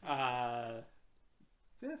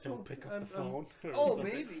 Don't pick up the phone.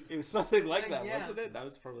 Maybe it was something like that, yeah. wasn't it? That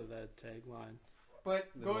was probably the tagline. But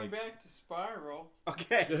going back to Spiral,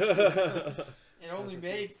 okay. It only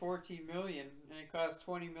made $14 million, and it cost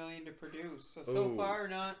 $20 million to produce. So far,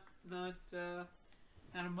 not a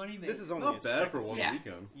money maker. This is only not bad for one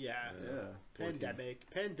weekend. Yeah. Pandemic,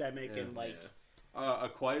 and like A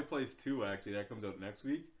Quiet Place 2. Actually, that comes out next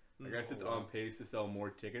week. I guess it's on pace to sell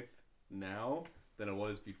more tickets now than it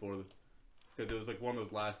was before, because it was like one of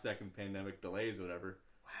those last second pandemic delays or whatever.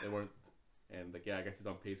 Wow. They weren't, and like I guess it's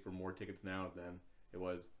on pace for more tickets now than it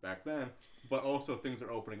was back then, but also things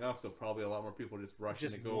are opening up, so probably a lot more people are just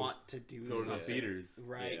rushing to go to the theaters,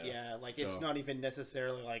 right? Yeah, like it's not even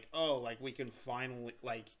necessarily like, oh, like we can finally,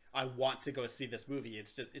 like I want to go see this movie.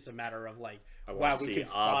 It's a matter of like, wow, we can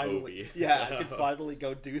finally, I can finally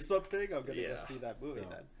go do something. I'm gonna go see that movie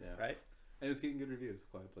right? And it's getting good reviews.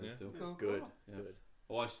 Quiet Place too. Cool. Good.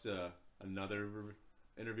 I watched another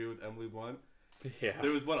interview with Emily Blunt. Yeah,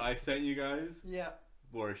 there was one I sent you guys. Yeah.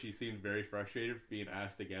 Where she seemed very frustrated being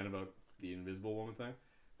asked again about the Invisible Woman thing.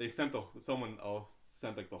 They sent someone else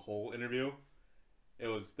sent like the whole interview. It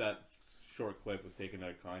was that short clip was taken out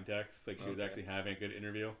of context. Like she was actually having a good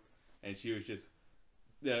interview, and she was just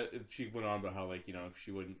she went on about how like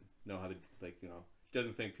she wouldn't know how to she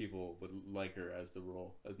doesn't think people would like her as the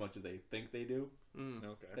role as much as they think they do.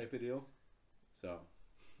 Type of deal. So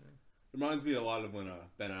it reminds me a lot of when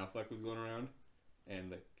Ben Affleck was going around.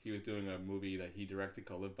 And like he was doing a movie that he directed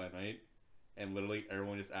called Live by Night, and literally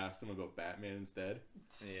everyone just asked him about Batman instead.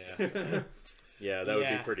 Yeah. Yeah, that would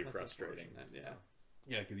Yeah, be pretty that's frustrating. unfortunate, So.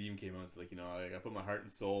 Yeah, because he even came out and was like, I put my heart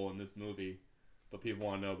and soul in this movie, but people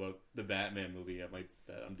want to know about the Batman movie that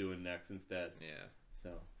I'm doing next instead. Yeah. So,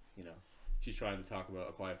 she's trying to talk about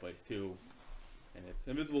A Quiet Place 2, and it's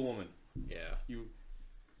Invisible Woman. Yeah.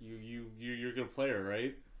 You're gonna play her,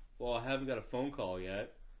 right? Well, I haven't got a phone call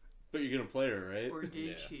yet, but you're gonna play her, right? Or did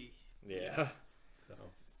Yeah. she? Yeah. So,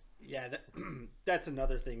 Yeah, that's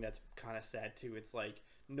another thing that's kind of sad too. It's like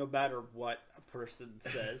no matter what a person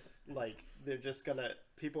says, like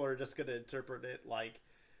people are just gonna interpret it like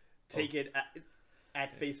take it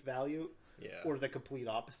at face value, Yeah. or the complete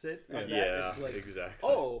opposite of that. Yeah, It's like, exactly.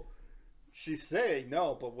 oh, she's saying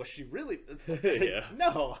no, but was she really? It's like, Yeah.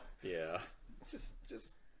 No, Yeah. just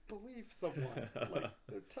believe someone. Like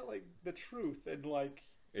they're telling the truth, and like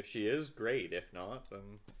If she is, great. If not,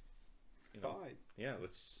 then fine. yeah,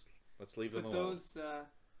 let's leave them But alone.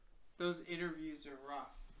 those interviews are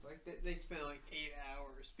rough. Like they spend like 8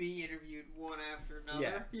 hours being interviewed one after another.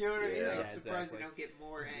 Yeah. You know what I mean? Yeah. Like, Yeah, I'm surprised exactly. they don't get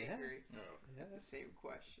more Yeah. angry Yeah, at the same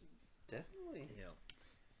questions. definitely. Yeah.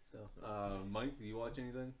 so Mike, do you watch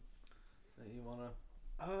anything that you wanna?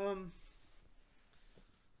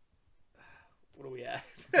 What do we at?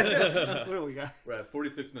 What do we got? We're at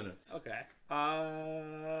 46 minutes. Okay.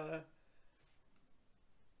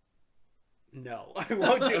 No, I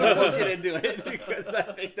won't do it. I won't get into it because I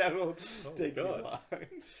think that will take too God. long.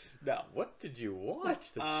 No. What did you watch?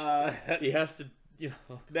 He has to,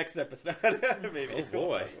 Next episode, maybe. Oh, boy.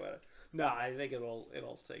 We'll talk about it. No, I think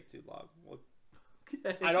it'll take too long.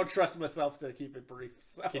 I don't trust myself to keep it brief.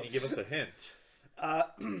 So. Can you give us a hint? All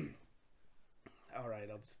right,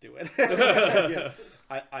 I'll just do it. Yeah.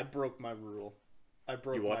 I broke my rule. I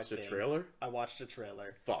broke. You watched my a thing. trailer? I watched a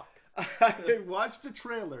trailer. Fuck. I watched a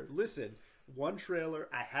trailer. Listen, one trailer.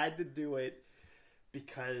 I had to do it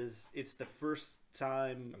because it's the first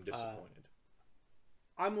time. I'm disappointed.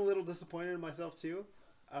 I'm a little disappointed in myself too,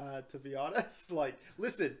 to be honest. Like,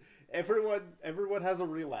 listen, everyone has a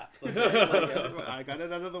relapse. Okay? I got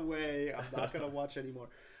it out of the way. I'm not gonna watch anymore,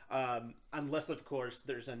 unless of course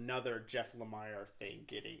there's another Jeff Lemire thing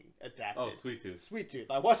getting adapted. Oh, Sweet Tooth. Sweet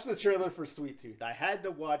Tooth. I watched the trailer for Sweet Tooth. I had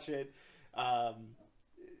to watch it. I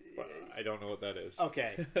don't know what that is.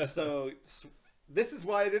 Okay, so this is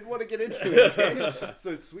why I didn't want to get into it. Okay?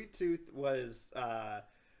 So Sweet Tooth was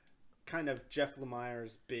kind of Jeff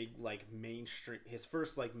Lemire's big mainstream, his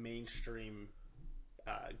first mainstream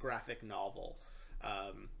graphic novel.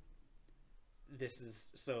 This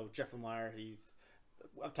is so Jeff Lemire.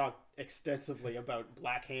 I've talked extensively about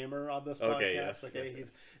Black Hammer on this podcast. Okay, yes, okay, yes, yes.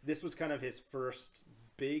 This was kind of his first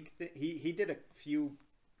big thing. He did a few,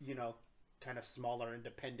 kind of smaller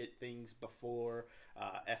independent things before,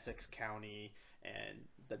 Essex County and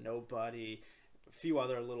The Nobody, a few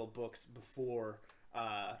other little books before,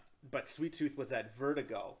 but Sweet Tooth was at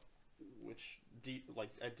Vertigo, which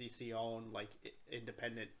a DC owned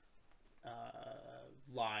independent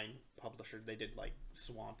line publisher. They did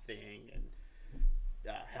Swamp Thing and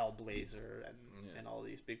Hellblazer and all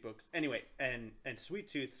these big books. Anyway, and Sweet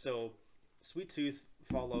Tooth. So Sweet Tooth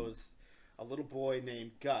follows a little boy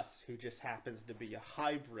named Gus who just happens to be a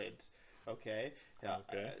hybrid. Okay,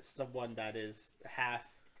 someone that is half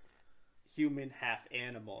human, half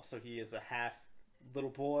animal. So he is a half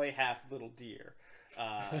little boy, half little deer.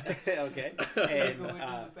 Okay, Do they and go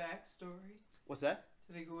into the backstory? what's that?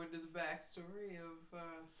 Do they go into the backstory of?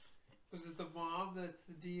 Was it the mom that's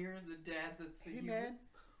the deer, and the dad that's the Hey human? man,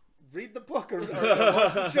 read the book or watch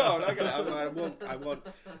the show.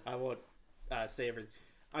 I won't say everything.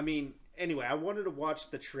 I mean, anyway, I wanted to watch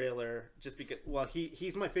the trailer just because. Well,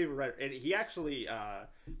 he's my favorite writer, and he actually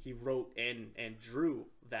he wrote and drew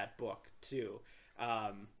that book too.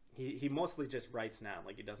 He mostly just writes now.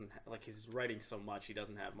 He doesn't he's writing so much he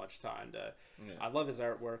doesn't have much time to. Yeah. I love his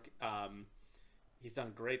artwork. He's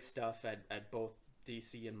done great stuff at both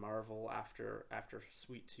DC and Marvel after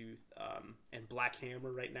Sweet Tooth, and Black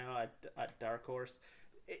Hammer right now at Dark Horse.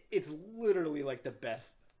 It's literally the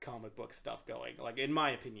best comic book stuff going, in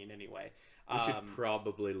my opinion anyway. We should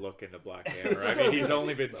probably look into Black Hammer. It's I so mean, he's good.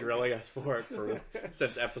 only been It's so drilling us for it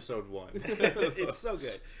since episode 1. It's so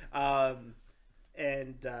good.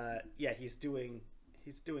 Yeah, he's doing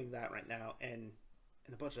that right now and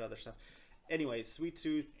a bunch of other stuff. Anyway, Sweet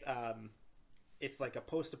Tooth, it's like a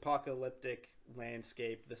post-apocalyptic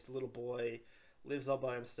landscape. This little boy lives all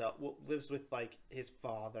by himself. Lives with his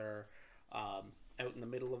father out in the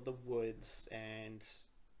middle of the woods and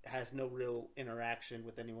has no real interaction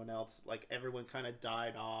with anyone else. Everyone kind of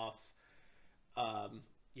died off,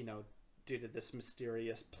 due to this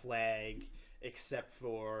mysterious plague, except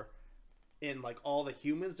for all the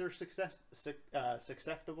humans are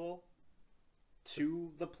susceptible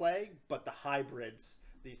to the plague, but the hybrids,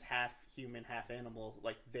 these half human, half animals,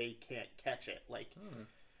 like they can't catch it. Like,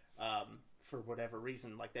 for whatever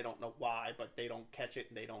reason, like they don't know why, but they don't catch it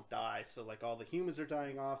and they don't die. So like all the humans are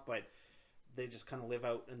dying off, but they just kind of live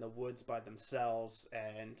out in the woods by themselves.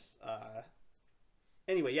 And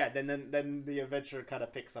anyway, yeah, then the adventure kind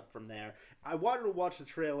of picks up from there. I wanted to watch the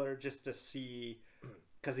trailer just to see,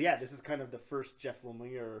 because yeah, this is kind of the first Jeff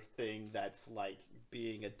Lemire thing that's like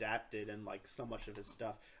being adapted, and like so much of his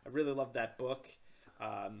stuff. I really love that book.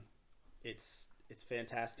 It's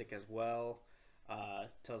fantastic as well.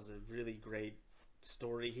 Tells a really great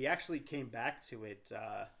story. He actually came back to it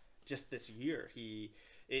just this year.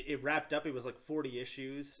 It wrapped up. It was like 40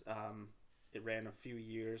 issues. It ran a few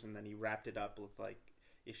years, and then he wrapped it up with like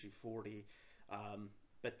issue 40.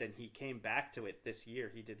 But then he came back to it this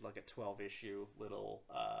year. He did like a 12-issue little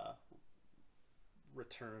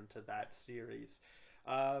return to that series.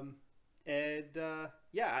 Yeah,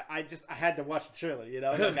 I had to watch the trailer, you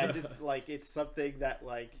know? Like, I just, like, it's something that,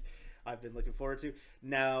 like, I've been looking forward to.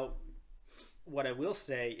 Now, what I will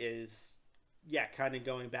say is, yeah, kind of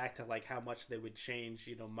going back to, like, how much they would change,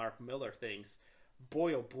 you know, Mark Miller things.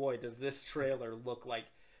 Boy, oh boy, does this trailer look like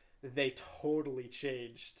they totally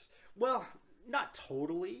changed. Well, not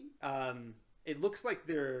totally. It looks like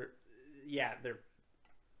they're,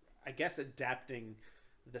 I guess, adapting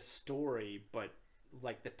the story, but,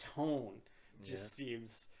 like, the tone just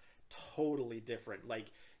seems totally different. Like,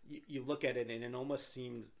 you look at it and it almost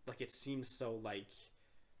seems like so like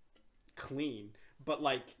clean, but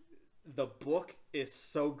like the book is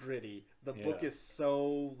so gritty. The book is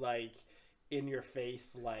so like in your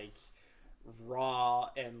face, like raw,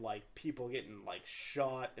 and like people getting like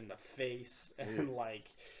shot in the face, and like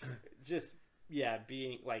just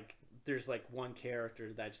being like, there's like one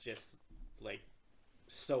character that's just like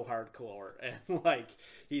so hardcore, and like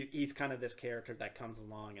he's kind of this character that comes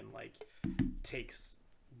along and like takes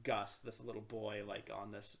Gus, this little boy, like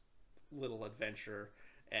on this little adventure,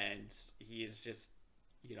 and he is just,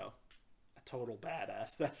 you know, a total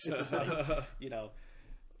badass that's just like, you know,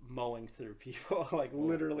 mowing through people. Like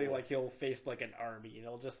literally, like he'll face like an army, and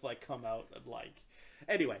he'll just like come out and like,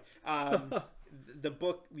 anyway, the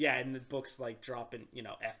book, and the book's like dropping, you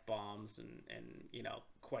know, F-bombs and you know,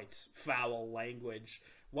 quite foul language.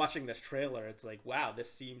 Watching this trailer, it's like, wow,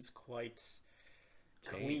 this seems quite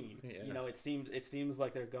clean. You know, it seems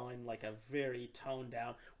like they're going like a very toned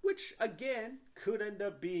down, which again could end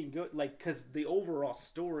up being good, like, because the overall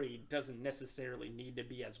story doesn't necessarily need to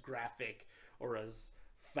be as graphic or as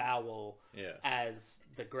foul as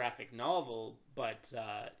the graphic novel, but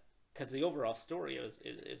because the overall story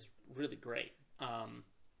is really great.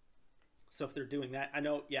 So if they're doing that, I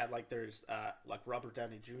know, like there's like Robert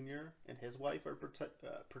Downey Jr. and his wife are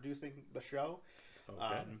producing the show.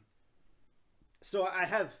 Okay. So I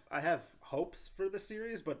have hopes for the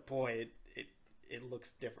series, but boy, it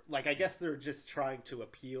looks different. Like, I guess they're just trying to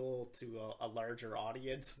appeal to a larger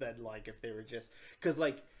audience than like if they were just, because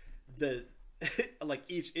like the like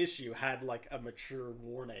each issue had like a mature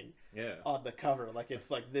warning on the cover. Like, it's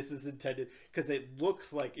like, this is intended, because it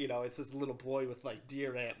looks like, you know, it's this little boy with like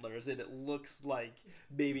deer antlers, and it looks like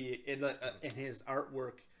maybe in his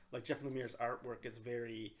artwork, like Jeff Lemire's artwork is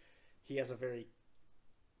very, he has a very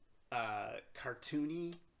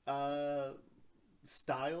cartoony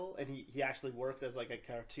style, and he actually worked as like a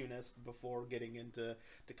cartoonist before getting into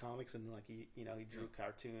comics, and like he drew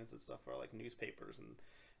cartoons and stuff for like newspapers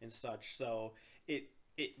and such. So it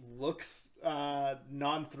looks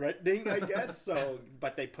non-threatening, I guess. So,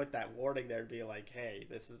 but they put that warning there to be like, hey,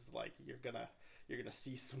 this is like, you're gonna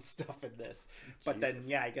see some stuff in this. But then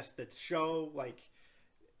I guess the show, like,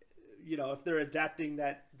 you know, if they're adapting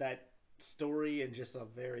that story in just a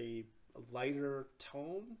very lighter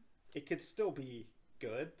tone, it could still be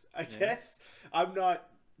good, I guess. I'm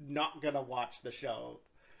not gonna watch the show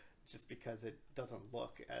just because it doesn't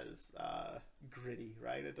look as gritty,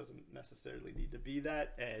 right? It doesn't necessarily need to be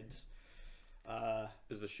that. And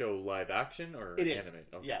is the show live action or it animated?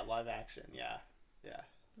 Is. Okay. Yeah, live action. Yeah.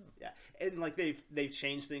 And like they've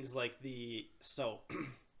changed things, like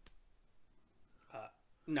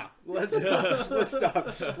no, let's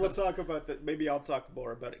stop. We'll talk about that. Maybe I'll talk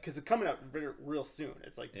more about it, because it's coming out real soon.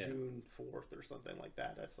 It's like June 4th or something like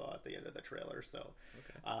that. I saw at the end of the trailer. So,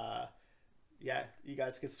 you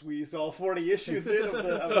guys can squeeze all 40 issues in of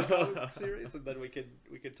the comic series, and then we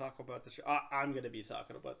could talk about the show. I'm going to be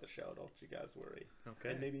talking about the show. Don't you guys worry.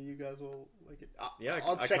 Okay. And maybe you guys will like it.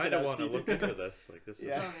 I kind of want to look into this. Like, this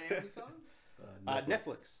is on Amazon.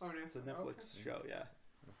 Netflix. Oh, Netflix. It's a Netflix show. Yeah.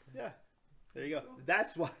 Okay. Yeah. There you go.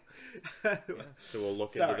 That's why. So we'll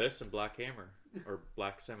look Sorry. into this in Black Hammer or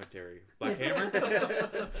Black Cemetery. Black Hammer.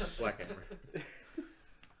 Black Hammer.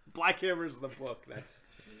 Black Hammer's the book that's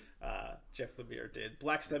Jeff Lemire did.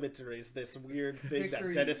 Black Cemetery is this weird thing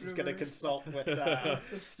Victory that Dennis is going to Universe. consult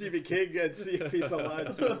with Stephen King and see if he's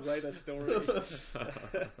allowed to write a story.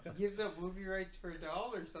 He gives up movie rights for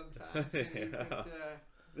 $1 sometimes. Maybe he Yeah. could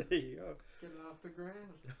There you go. get it off the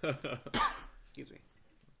ground. Excuse me.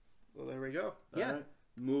 Well, there we go. All right.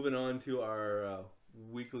 Moving on to our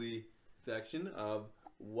weekly section of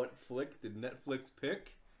what flick did Netflix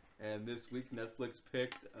pick? And this week Netflix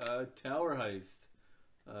picked Tower Heist,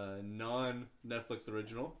 non-Netflix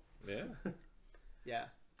original. Yeah. Yeah.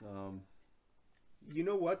 Um, You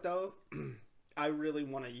know what though? I really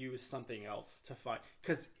want to use something else to find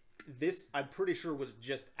because this I'm pretty sure was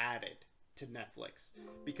just added to Netflix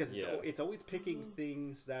because Yeah. it's always picking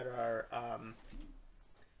things that are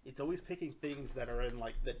it's always picking things that are in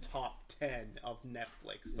like the top 10 of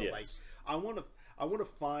Netflix. So Yes. like I want to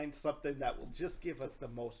find something that will just give us the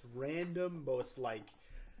most random, most like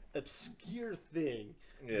obscure thing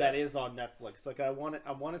Yeah. that is on Netflix. Like I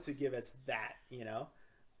wanted to give us that, you know.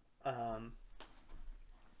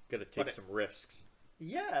 Got to take But some risks.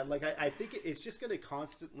 Yeah, like I think it's just going to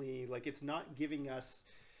constantly, like, it's not giving us,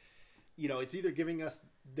 you know, it's either giving us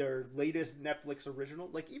their latest Netflix original,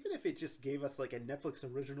 like even if it just gave us like a Netflix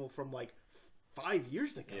original from like 5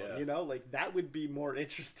 years ago, Yeah. you know, like that would be more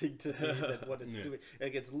interesting to me than what it's Yeah. doing.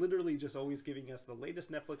 Like it's literally just always giving us the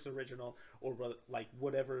latest Netflix original or like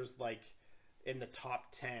whatever's like in the top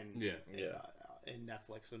 10 yeah, in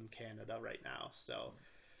Netflix in Canada right now. So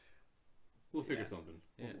we'll figure Yeah. something.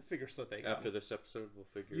 Yeah. we'll figure something out. After this episode, we'll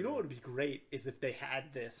figure. You know it what would be great is if they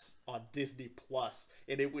had this on Disney Plus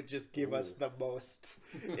and it would just give us Ooh. the most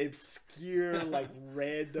obscure, like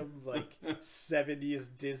random, like 70s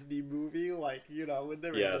Disney movie, like, you know, when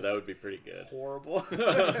they're Yeah, that would be pretty good. horrible.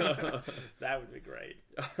 That would be great.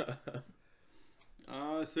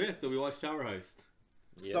 So we watched Tower Heist.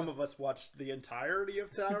 Yeah. Some of us watched the entirety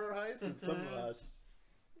of Tower Heist, and some of us.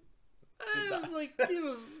 It was like it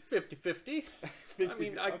was 50-50. I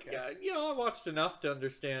mean, Okay. I watched enough to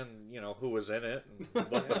understand, who was in it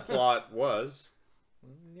and what the plot was.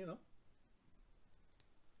 You know.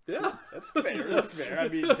 Yeah. That's fair. That's fair. I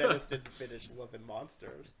mean, Dennis didn't finish Love and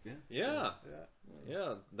Monsters. Yeah. Yeah. Yeah,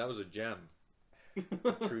 Yeah, that was a gem.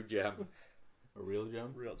 True gem. A real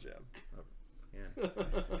gem. real gem. Yeah.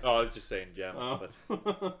 Oh, I was just saying gem. Oh.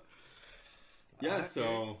 But Yeah, Okay.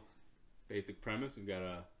 so basic premise, we've got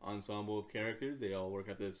a ensemble of characters. They all work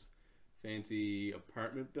at this fancy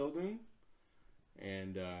apartment building.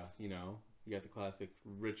 And, you got the classic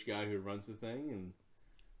rich guy who runs the thing, and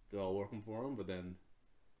they're all working for him, but then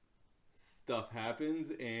stuff happens,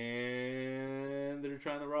 and they're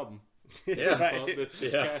trying to rob him. Yeah. So this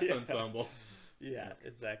Yeah. cast ensemble. Yeah,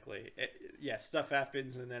 exactly. Yeah, stuff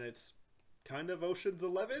happens, and then it's kind of Ocean's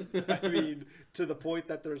 11. I mean, to the point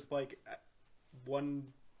that there's like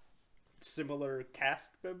one similar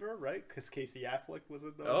cast member, right? Because Casey Affleck was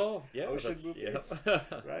in those Ocean movies,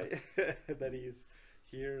 right? And then he's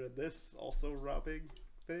here in this, also robbing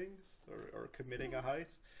things or committing a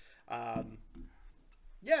heist.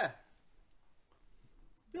 Yeah,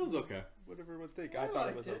 It was okay. whatever would think. I I thought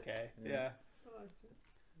it liked was it. okay. Yeah. Yeah. I liked it.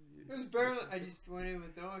 It was barely. I just went in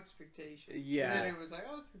with no expectation. Yeah. And then it was like,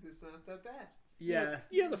 oh, this is not that bad. Yeah.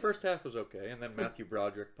 Yeah, the first half was okay, and then Matthew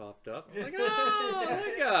Broderick popped up. I was like, oh,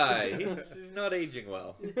 that guy. He's not aging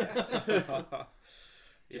well. Just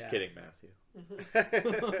Yeah. kidding, Matthew.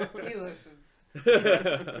 He listens.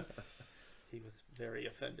 He was very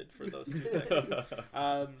offended for those 2 seconds.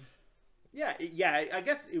 Yeah. I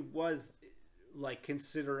guess it was like,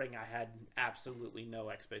 considering I had absolutely no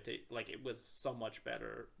expectation. Like, it was so much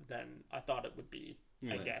better than I thought it would be. I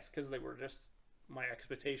Yeah. guess because they were just my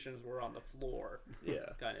expectations were on the floor,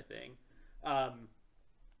 Yeah. kind of thing.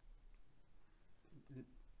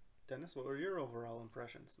 Dennis, what were your overall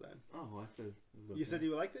impressions then? Oh, I said it was okay. You said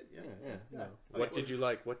you liked it. Yeah. Yeah. No. What did you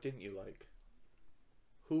like? What didn't you like?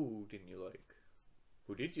 Who didn't you like?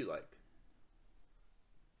 Who did you like?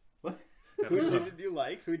 What? Who didn't you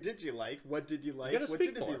like? Who did you like? What did you like? gotta What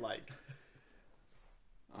speak didn't you more. like?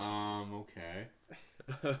 Okay.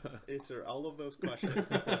 Answer all of those questions.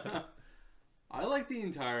 I like the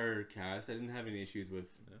entire cast. I didn't have any issues with.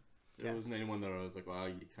 There Yeah. wasn't anyone that I was like, wow,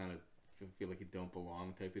 you kind of feel like you don't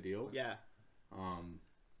belong type of deal. Yeah.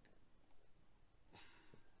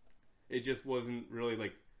 It just wasn't really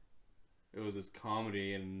like. It was this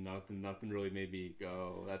comedy, and nothing really made me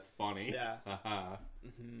go, that's funny. Yeah. Haha.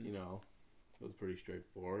 Mm-hmm. It was pretty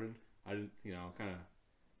straightforward. I didn't, kind of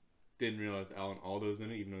didn't realize Alan Alda was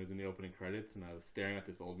in it, even though he was in the opening credits, and I was staring at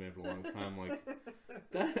this old man for the longest time, like, is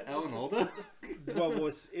that Alan Alda? What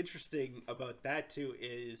was interesting about that too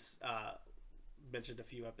is mentioned a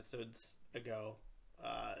few episodes ago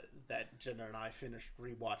that Jenna and I finished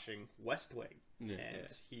rewatching West Wing, and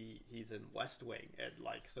he's in West Wing, and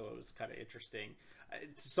like so it was kind of interesting,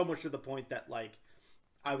 so much to the point that like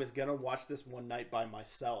I was gonna watch this one night by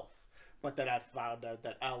myself, but then I found out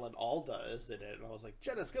that Alan Alda is in it, and I was like,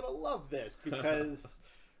 Jenna's gonna love this because.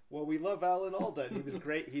 Well, we love Alan Alda, and he was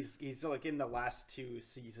great. He's like in the last 2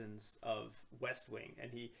 seasons of West Wing,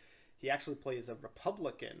 and he actually plays a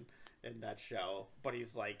Republican in that show, but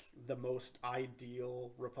he's like the most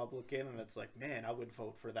ideal Republican, and it's like, man, I would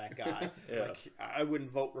vote for that guy. Yeah. Like I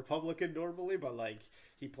wouldn't vote Republican normally, but like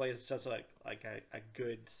he plays just like a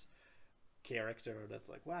good character that's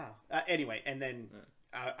like, wow. Anyway, and then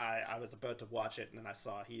I was about to watch it, and then I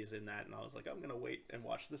saw he's in that, and I was like, I'm gonna wait and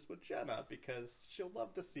watch this with Jenna because she'll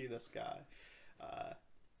love to see this guy.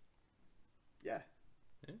 Yeah.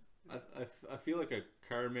 I feel like a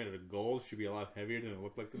car made out of gold should be a lot heavier than it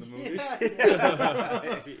looked like in the movie.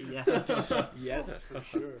 Yeah. Yes, for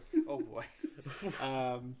sure. Oh boy.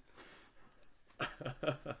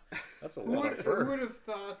 That's a lot of fur. Who would have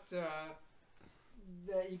thought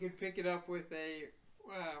that you could pick it up with a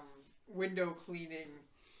window cleaning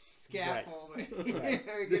scaffolding? Right.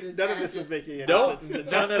 Right. None of this is making any Nope,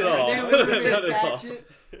 sense. none at all. They literally Not at all. attach it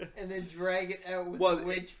and then drag it out with Well, the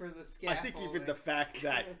winch for the I scaffolding. think even the fact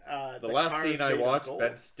that The last car scene is I made of watched, gold.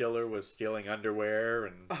 Ben Stiller was stealing underwear,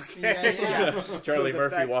 and Okay. Yeah. Charlie So the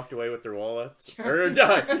Murphy fact- walked away with their wallets. Charlie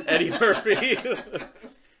Or Eddie Murphy.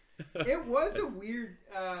 It was a weird,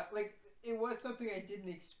 it was something I didn't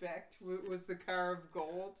expect. Was the car of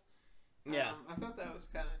gold? Yeah. I thought that was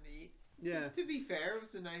kind of neat. Yeah. To be fair, it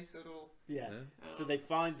was a nice little. Yeah. Yeah. So they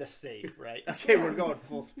find the safe, right? Okay, we're going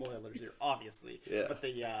full spoilers here, obviously. Yeah. But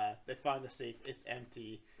they find the safe. It's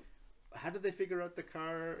empty. How did they figure out the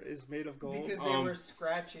car is made of gold? Because they were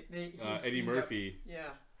scratching. Eddie Murphy Yeah.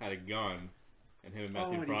 had a gun, and him and Oh,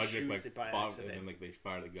 Matthew and he Project shoots like it by fought, and accident. then like they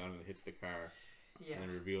fire the gun and it hits the car, Yeah.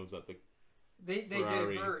 and it reveals that the They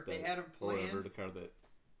Ferrari, divert. They had a or whatever plan. the car that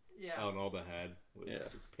Yeah. Alan Alda had was Yeah.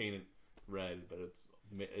 painted red, but it's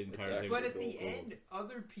entirely. But at gold. the end,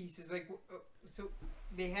 other pieces so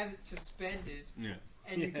they have it suspended, yeah,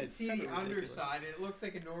 and you Yeah, can it's see kinda the ridiculous. underside. It looks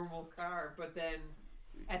like a normal car, but then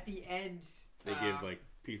at the end, they give like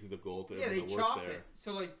pieces of gold to they everyone that chop worked there. it.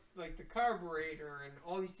 So like the carburetor and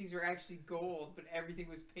all these things are actually gold, but everything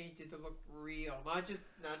was painted to look real, not just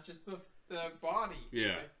the body.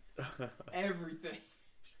 Yeah. like, everything.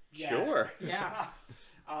 Yeah. Sure. Yeah.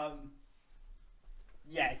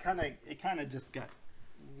 Yeah, it kind of just got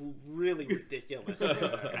really ridiculous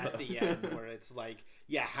at the end, where it's like,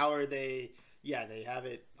 yeah, how are they? Yeah, they have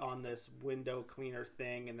it on this window cleaner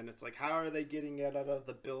thing, and then it's like, how are they getting it out of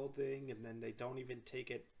the building? And then they don't even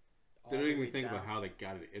take it. They all don't the way even think down. about how they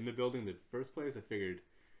got it in the building in the first place. I figured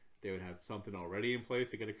they would have something already in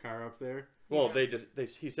place to get a car up there. Well, Yeah.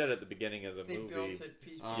 he said at the beginning of the They movie. built it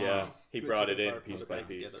piece by Yeah, piece. he They brought took it in apart, piece put it by back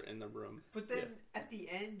piece. together in the room. But then at the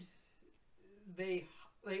end, they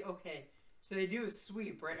okay, so they do a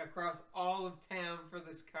sweep right across all of town for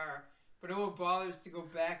this car, but no one bothers to go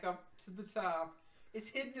back up to the top. It's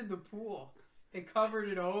hidden in the pool. They covered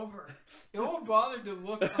it over. No one bothered to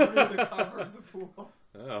look under the cover of the pool.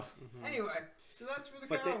 Oh, Anyway, so that's where the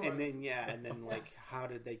But car then, was. and then like, how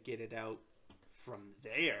did they get it out from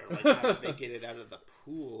there? Like, how did they get it out of the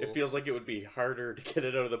pool? it feels like it would be harder to get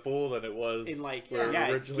it out of the pool than it was And like, where yeah,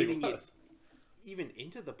 it originally getting was. it even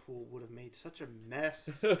into the pool would have made such a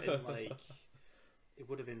mess, and like, it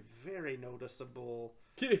would have been very noticeable.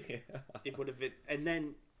 It would have been, and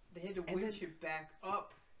then They had to and winch then- it back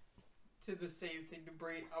up to the same thing to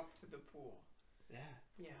bring it up to the pool. yeah,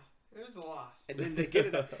 Yeah, it was a lot. and then they get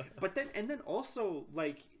it up, but then also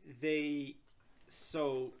like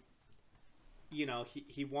so, you know,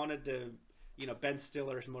 he wanted to, you know, Ben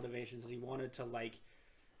Stiller's motivations. He wanted to like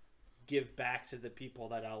give back to the people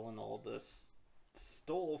that Alan Aldous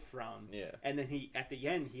stole from. Yeah. And then he, at the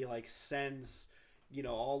end, he like sends, you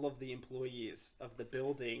know, all of the employees of the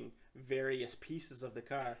building various pieces of the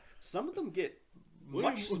car. Some of them get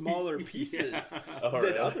much smaller pieces Yeah. Oh, than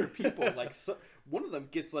really? other people. Like, so, one of them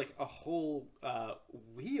gets like a whole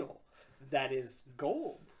wheel that is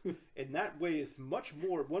gold, and that weighs much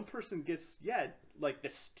more. One person gets, like the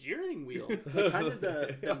steering wheel, like kind of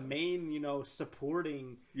the main, you know,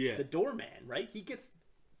 supporting Yeah. the doorman, right? He gets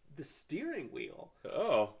the steering wheel.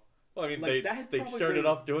 Oh. Well, I mean, Like, that they probably started weighs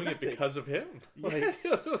off doing nothing. it because of him. Yes,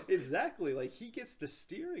 exactly. Like, he gets the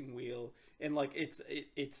steering wheel, and like it's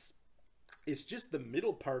it's just the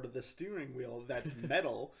middle part of the steering wheel that's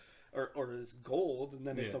metal. Or is gold, and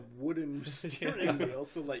then it's a wooden steering wheel.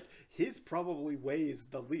 So like his probably weighs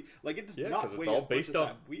the least. Like it does not because weigh it's all as much based as on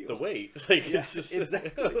that wheel. the weight. Like Yeah, it's just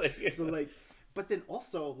exactly. like, So like, but then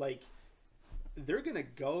also like, they're gonna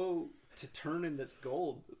go to turn in this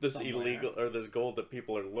gold. this somewhere. illegal or this gold that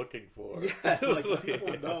people are looking for. Yeah, like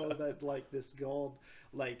people know that like this gold.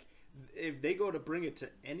 Like if they go to bring it to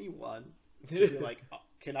anyone, to be like, oh,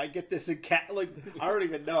 can I get this in cash? Like I don't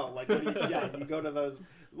even know. Like you go to those.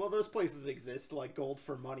 Well, those places exist, like Gold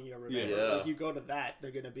for Money or whatever. Yeah. Like you go to that,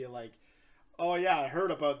 they're gonna be like, "Oh yeah, I heard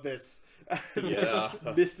about this, Yeah.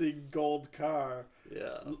 this missing gold car.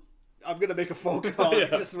 Yeah. I'm gonna make a phone call. Yeah.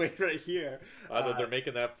 Just wait right here." Either they're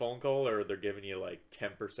making that phone call or they're giving you like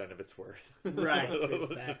 10% of its worth. Right,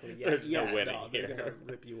 It's exactly. just- Yeah, there's no yeah, winning no, they're here. gonna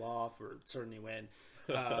rip you off or certainly win.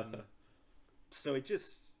 So it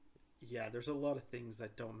just, yeah, there's a lot of things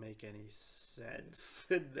that don't make any sense.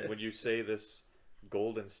 In this. Would you say this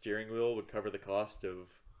golden steering wheel would cover the cost of,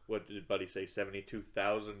 what did Buddy say,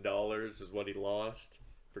 $72,000 is what he lost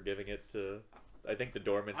for giving it to, I think the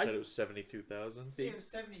doorman said it was 72,000. It was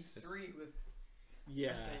 73 with,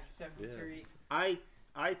 Yeah, I think, 73.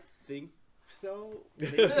 I think so.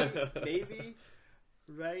 Maybe.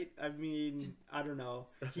 Right? I mean, I don't know.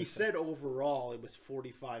 He said overall it was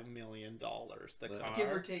 $45 million. The Yeah. car, Give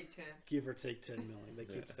or take 10. Give or take 10 million. They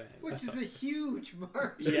keep saying. Which is a huge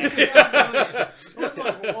margin. Yeah. That's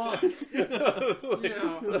like a lot. You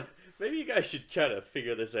know. Maybe you guys should try to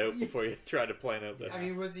figure this out before you try to plan out this. I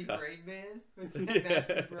mean, was he Rain Man? Was that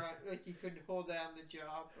Matthew Broderick? Like, he couldn't hold down the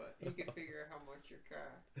job, but he could figure out how much your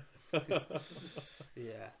car.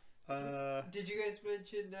 Yeah. Did you guys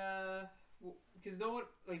mention, because no one,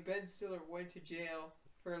 like, Ben Stiller went to jail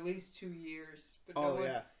for at least 2 years, but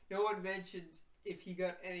no one mentioned if he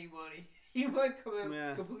got any money. He might come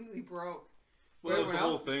out completely broke. Well, that was the Everyone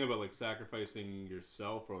whole else thing is- about like sacrificing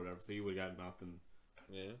yourself or whatever. So he would have got nothing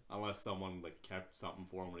Yeah. unless someone like kept something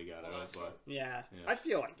for him when he got Well, out. that's But Yeah. Yeah. I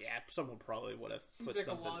feel like someone probably would have Seems put like a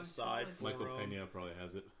something long aside time. for Michael him. Pena probably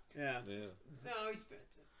has it. Yeah. Yeah. No, he spent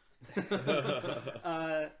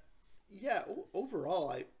it. Yeah.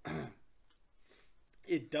 Overall,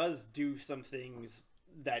 it does do some things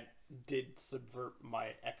that did subvert my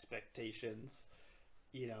expectations.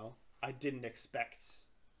 You know, I didn't expect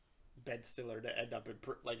Ben Stiller to end up in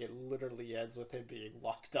like it literally ends with him being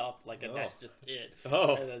locked up. Like, and that's just it.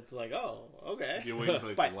 Oh. And it's like, oh, okay. You're waiting for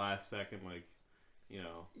like But- the last second, like Yeah,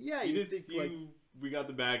 you you did. think You, like we got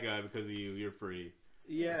the bad guy because of you. You're free.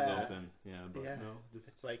 yeah. Something. Yeah, but Yeah. no, just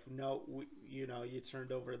It's like, no, you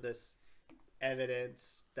turned over this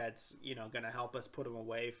evidence that's, going to help us put him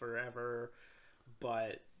away forever,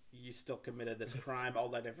 but you still committed this crime. I'll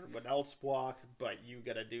let everyone else walk, but you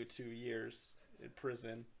got to do 2 years in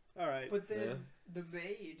prison. All right. But then the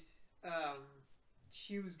maid,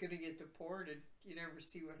 she was going to get deported. You never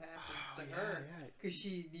see what happens to her. Because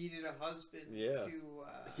she needed a husband Yeah. to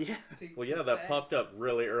Well, yeah, to that stay. popped up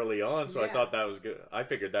really early on, so I Yeah. thought that was good. I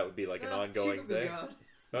figured that would be like an Yeah, ongoing she could be thing. gone.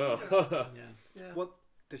 Oh. Yeah. Yeah. Well,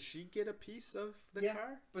 does she get a piece of the Yeah.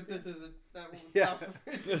 car? But that won't Yeah. stop her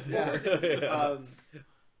from deporting. Yeah.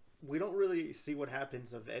 We don't really see what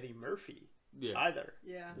happens of Eddie Murphy yeah. either.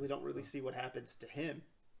 Yeah. We don't really see what happens to him.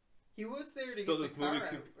 He was there to So get this the car movie out,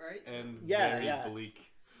 could right? And Yeah, very yeah.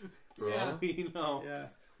 bleak. For Yeah. all we know. Yeah.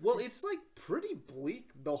 Well, it's like pretty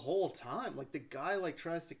bleak the whole time. Like the guy like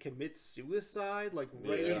tries to commit suicide like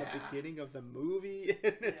right in the Yeah. beginning of the movie,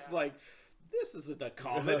 and it's Yeah. like this isn't a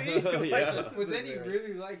comedy. Like, Yeah. this But isn't then he very-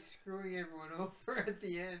 really liked screwing everyone over at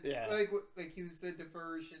the end. Yeah. Like he was the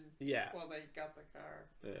diversion Yeah. while they got the car.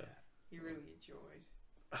 Yeah. He really enjoyed.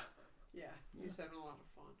 Yeah, he was having a lot of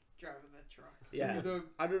fun driving that truck. Yeah. The-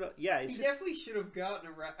 I don't know. Yeah. It's he just, definitely should have gotten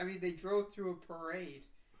a. I mean, they drove through a parade.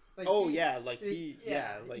 Like oh he, yeah, like he.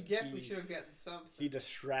 Yeah, like he definitely should have gotten something. he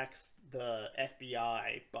distracts the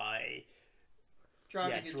FBI by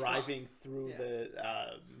driving a driving through Yeah. the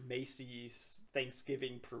Macy's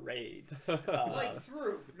Thanksgiving parade. truck. Like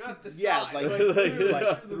through, not the Yeah, side. like through,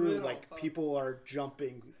 like the through middle. like people are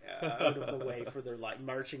jumping out of the way for their like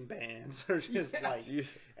marching bands or just Yeah. like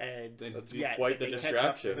Jeez. and That's quite the they catch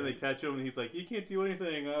up distraction. to And they him. catch him, and he's like, "You can't do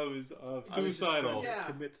anything. I was I was just trying suicidal." to Yeah.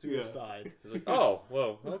 commit suicide. He's like, oh,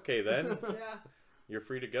 well, okay then. Yeah, You're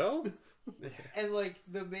free to go? and like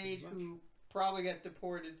the maid who probably got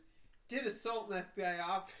deported did assault an FBI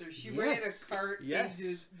officer. She ran Yes. a cart Yes.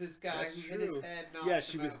 into this guy That's who hit his true. head. knocked Yeah,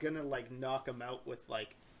 she him was out. gonna like knock him out with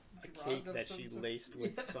like a Drug cake of that some she sort. laced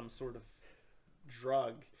with Yeah. some sort of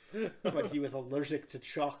drug, but he was allergic to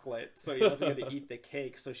chocolate, so he wasn't gonna eat the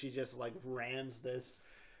cake. So she just like rams this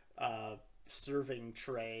serving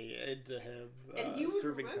tray into him. And you would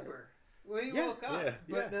serving remember when he Yeah, woke up, yeah,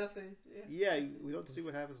 but yeah. nothing. Yeah. Yeah, we don't see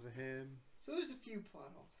what happens to him. So there's a few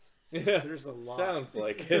plot holes. There's a lot. Sounds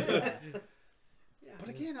like Yeah. it. Yeah. But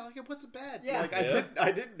again, like it wasn't bad. Yeah. Like Yeah.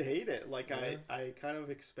 I didn't hate it. Like Yeah. I kind of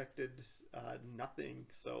expected nothing,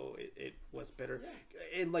 so it was better.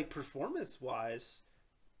 Yeah. And like performance wise,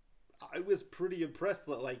 I was pretty impressed.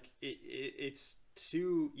 That like it's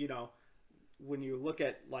too, you know, when you look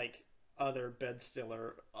at like other Ben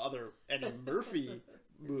Stiller, other Eddie Murphy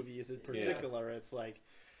movies in particular, it's like,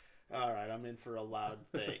 all right, I'm in for a loud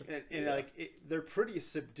thing, and Yeah. like they're pretty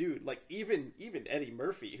subdued. Like even Eddie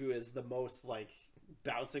Murphy, who is the most like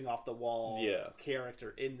bouncing off the wall Yeah.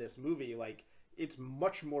 character in this movie, like it's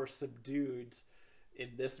much more subdued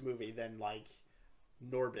in this movie than like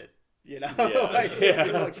Norbit. You know, Yeah. like, if you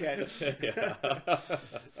Yeah. look at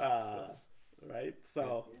Yeah. right?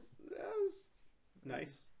 So that was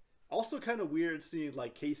nice. Also, kind of weird seeing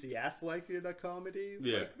like Casey Affleck in a comedy.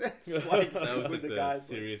 Yeah. like, this, like That was with like the the guys.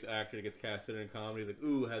 serious actor that gets casted in comedy. Like,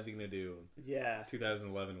 ooh, how's he gonna do? Yeah,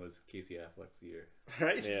 2011 was Casey Affleck's year.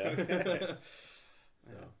 right. Yeah.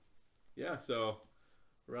 So, yeah. So,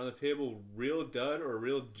 around the table, real dud or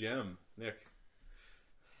real gem, Nick?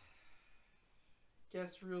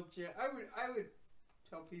 Guess real jet. I would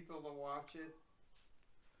tell people to watch it.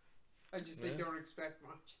 I just say Yeah. don't expect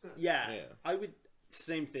much. Yeah, Yeah. I would.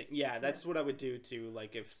 Same thing. Yeah, that's what I would do too.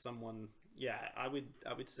 Like if someone, yeah, I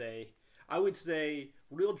would say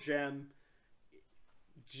real gem.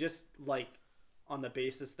 Just like on the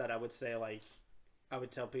basis that I would say like, I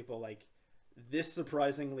would tell people like, this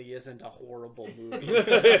surprisingly isn't a horrible movie.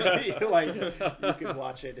 Like you can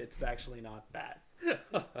watch it; it's actually not bad.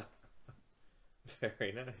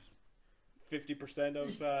 Very nice. 50%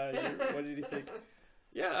 of what did you think?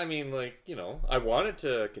 Yeah, I mean, like, you know, I wanted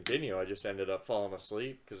to continue. I just ended up falling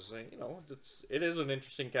asleep because, you know, it is an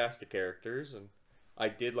interesting cast of characters, and I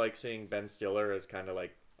did like seeing Ben Stiller as kind of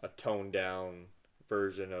like a toned down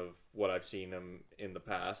version of what I've seen him in the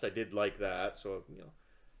past. I did like that, so, you know,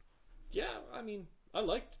 yeah, I mean, I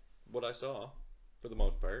liked what I saw for the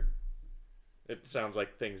most part. It sounds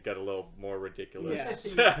like things got a little more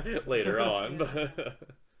ridiculous later on, but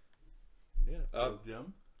yeah. So,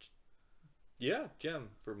 gem? Yeah, gem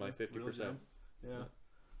for my Real 50%. gem? Yeah.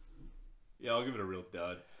 Yeah, I'll give it a real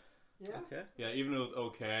dud. Yeah. Okay. Yeah, even though it was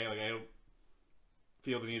okay, like I don't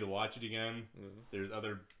feel the need to watch it again. Mhm. There's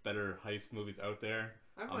other better heist movies out there.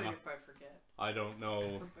 I might if I forget. I don't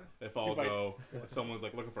know if I'll You might- go. If someone's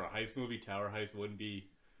like looking for a heist movie, Tower Heist wouldn't be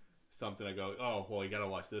something I go, oh, well, you gotta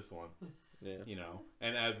watch this one. Yeah. You know.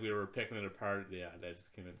 And as we were picking it apart, yeah, that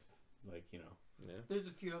just convinced, like, you know. Yeah. There's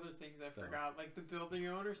a few other things I So. forgot, like the building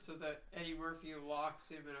owner, so that Eddie Murphy locks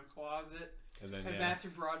him in a closet, And then, and yeah. Matthew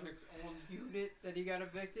Broderick's old unit that he got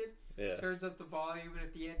evicted Yeah. turns up the volume, and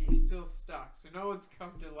at the end he's still stuck, so no one's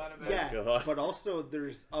come to let him out. Yeah, God. but also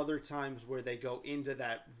there's other times where they go into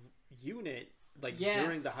that unit like Yes.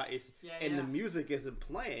 during the heist, Yeah, and the yeah. music isn't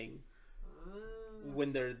playing Uh,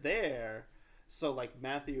 when they're there. So like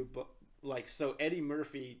so Eddie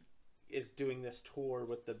Murphy is doing this tour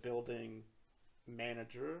with the building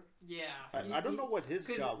manager. yeah. I don't know what his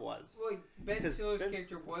 'cause, job was. Well, Ben Because Stiller's Ben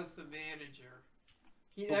character was the manager.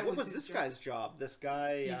 But That what was his this job. guy's job? This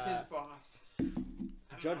guy, He's his boss. I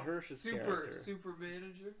don't Judd know. Hirsch's super character.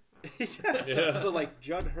 manager. Yeah. So like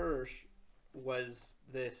Judd Hirsch was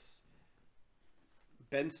this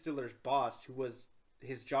Ben Stiller's boss, who was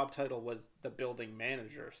his job title was the building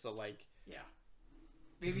manager. So like, Yeah.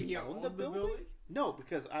 Maybe he owned the the building? building? no,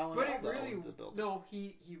 because Alan But it Alda really owned the building. no.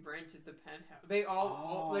 He rented the penthouse. They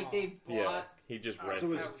all like they Yeah. bought. He just So rented.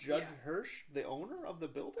 So is Oh, Judd yeah. Hirsch the owner of the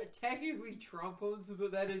building? Technically, Trump owns it,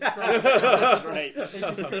 but that is Trump's That's right. They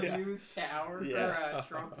just put Yeah. News Tower Yeah. or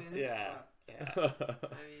Trump in it. Yeah. Yeah.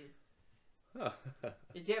 But, I mean,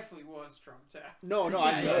 it definitely was Trump Tower. No, I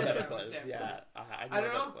Yeah, know yeah, that yeah, it was. yeah. Yeah, I I don't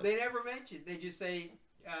that know. it was. They never mentioned. They just say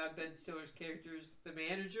Ben Stiller's character's the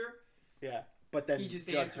manager. Yeah, but then He just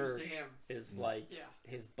Judd answers Hirsch to him. is like Yeah.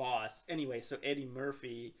 his boss. Anyway, so Eddie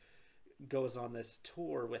Murphy goes on this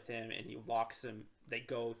tour with him, and he locks him. They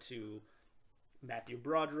go to Matthew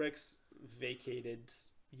Broderick's vacated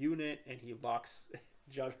unit, and he locks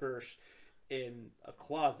Judd Hirsch in a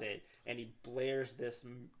closet, and he blares this,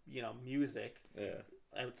 music Yeah.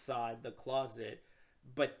 outside the closet.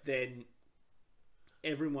 But then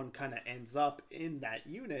everyone kind of ends up in that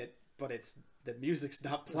unit, but the music's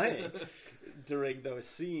not playing during those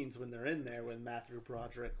scenes when they're in there, when Matthew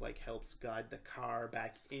Broderick like helps guide the car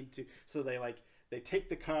back into. So they take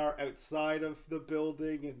the car outside of the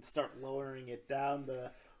building and start lowering it down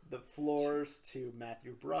the floors to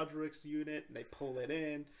Matthew Broderick's unit, and they pull it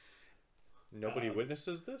in. Nobody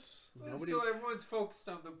witnesses this? Nobody- So everyone's focused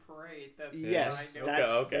on the parade. That's Yes, what I know.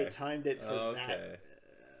 that's Okay. they timed it for that.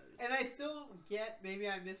 And I still don't get, maybe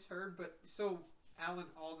I misheard, but so Alan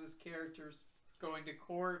Alda's character's going to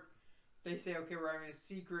court. They say, okay, we're having a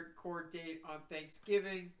secret court date on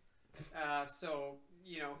Thanksgiving. So,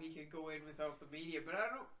 you know, he can go in without the media. But I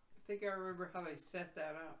don't think I remember how they set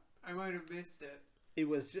that up. I might have missed it. It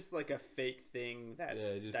was just like a fake thing that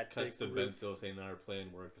it just that cuts to big Ben group- Still saying our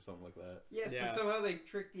plan worked or something like that. Yeah, so Yeah. somehow they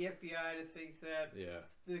tricked the FBI to think that Yeah.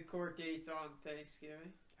 the court date's on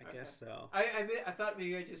Thanksgiving. I guess so. I thought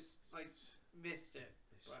maybe I just, like, missed it.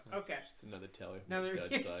 But, okay. It's another teller from Another- the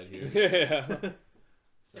Dutch side here. Yeah.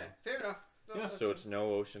 So, Yeah, fair enough. No, Yeah. that's So it. it's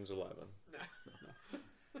no Ocean's 11.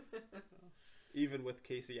 Even with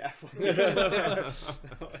Casey Affleck.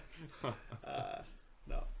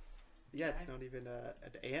 No. Yeah, it's not even an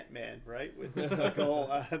Ant-Man, right? With Nicole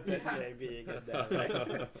Benet being in there,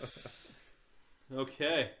 right?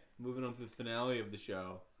 okay, moving on to the finale of the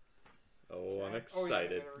show. Oh, I'm Okay.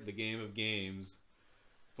 excited. The game of games.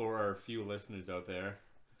 For our few listeners out there,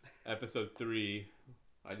 episode 3,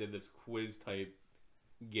 I did this quiz type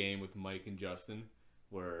game with Mike and Justin,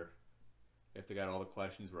 where if they got all the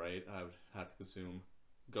questions right, I would have to consume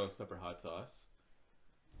ghost pepper hot sauce.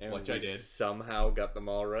 And Which we I did. somehow got them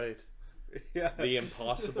all right. Yeah. The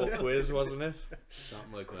impossible quiz, wasn't it?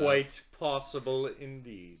 Something like that. Quite possible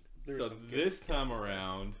indeed. There's So some good this time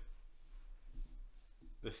around,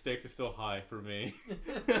 the stakes are still high for me.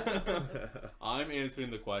 I'm answering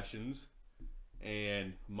the questions,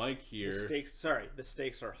 and Mike here, The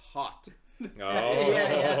stakes are hot.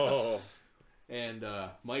 Oh. Yeah. and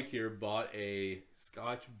Mike here bought a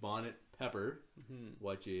Scotch bonnet pepper,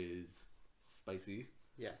 which is spicy.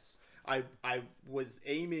 Yes. I was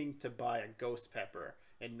aiming to buy a ghost pepper,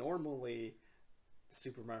 and normally the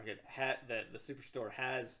supermarket the superstore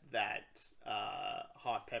has that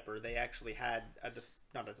hot pepper. They actually had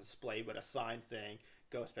not a display, but a sign saying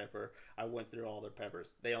ghost pepper. I went through all their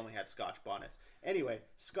peppers. They only had Scotch bonnets. Anyway,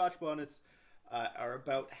 Scotch bonnets are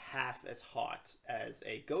about half as hot as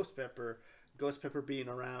a ghost pepper. Ghost pepper being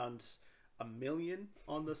around 1 million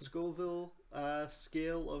on the Scoville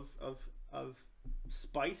scale of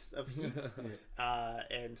spice of heat,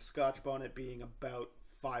 and Scotch bonnet being about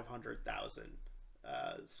 500,000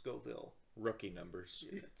 Scoville. Rookie numbers.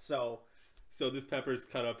 So So this pepper is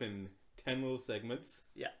cut up in 10 little segments.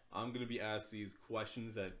 yeah, I'm going to be asked these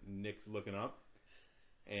questions that Nick's looking up.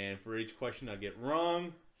 And for each question I get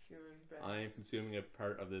wrong, Feeling bad. I am consuming a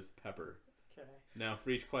part of this pepper. Okay. Now,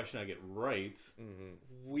 for each question I get right,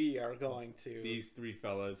 we are going to these three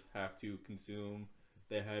fellas have to consume.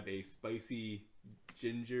 They have a spicy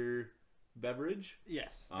ginger beverage.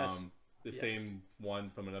 yes, The yes. same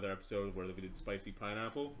ones from another episode where we did spicy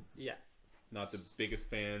pineapple. yeah, Not the biggest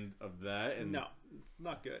fan of that. And no,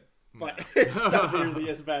 not good, but it's not nearly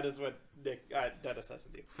as bad as what Dennis has to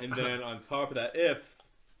do. And then on top of that, if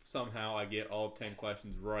somehow I get all 10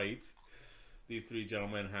 questions right, these three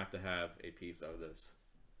gentlemen have to have a piece of this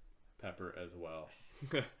pepper as well.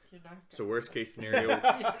 You're not So worst case scenario,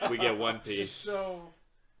 we get one piece. So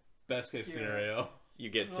Best case Yeah. scenario. You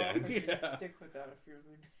get well, I 10. should Yeah. stick with that if you're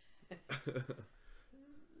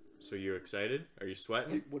So you excited? Are you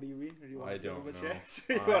sweating? What do you mean? Or do you want I to give don't him a know. chance?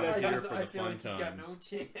 Or you I wanna- I'm here just, for I the feel fun like he's got no times.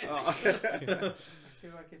 chance. Oh. I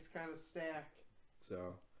feel like it's kind of stacked.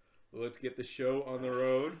 So let's get the show on the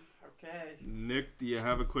road. Okay. Nick, do you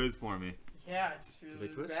have a quiz for me? Yeah, I just feel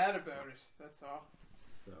Big twist? bad about it. That's all.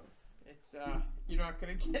 So It's you're not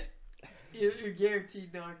gonna get. You're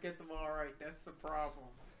guaranteed not to get them all right. That's the problem.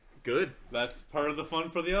 Good. that's part of the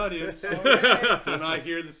fun for the audience. Okay. They're not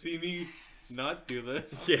here to see me not do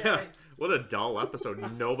this. Yeah. Okay. What a dull episode.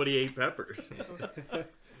 Nobody ate peppers.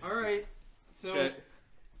 All right. So Okay.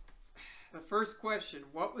 the first question: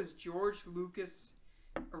 what was George Lucas'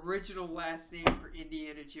 original last name for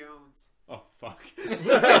Indiana Jones? Oh, fuck.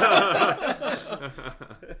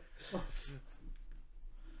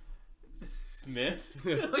 Smith?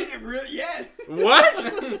 Yes.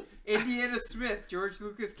 What? Indiana Smith. George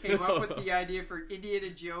Lucas came up with the idea for Indiana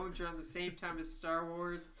Jones around the same time as Star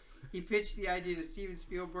Wars. He pitched the idea to Steven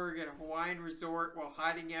Spielberg at a Hawaiian resort while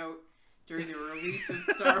hiding out during the release of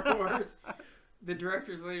Star Wars. The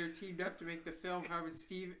directors later teamed up to make the film. However,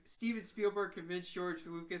 Steven Spielberg convinced George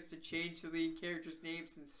Lucas to change the lead characters'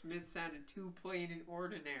 names since Smith sounded too plain and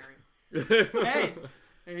ordinary. Hey,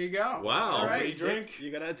 there you go. Wow. All Ready right. drink?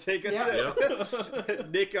 You gotta take a Yeah. sip.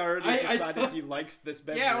 Nick already I decided he likes this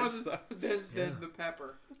beverage. Yeah, it wasn't so- then the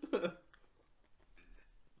pepper.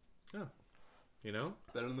 You know?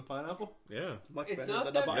 Better than the pineapple? Yeah. much It's better not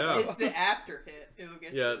than that. the Yeah. bottle. It's the after hit. It'll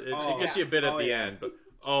get Yeah, you. it Oh. gets you a bit at Oh, the yeah. end, but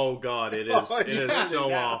Oh God, it is. Oh, It you is got it so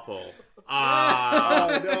now. awful. Ah,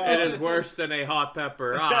 Oh, no. it is worse than a hot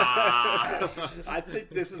pepper. Ah. I think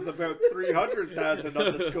this is about 300,000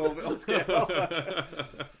 on the Scoville scale.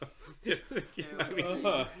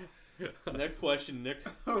 Next question, Nick.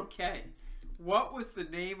 Okay. What was the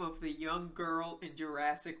name of the young girl in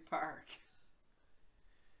Jurassic Park?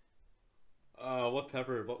 What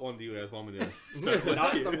pepper? What one do you guys want me to start with?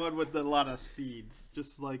 Not here? the one with a lot of seeds.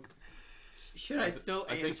 Just like Should I still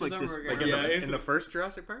answer just like them? this- Or like Like Yeah, in it's the first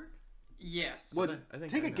Jurassic Park? yes. what? I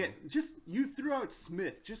think Take I a know. get. Just you threw out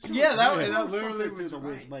Smith. Just Yeah, that throw literally something was through the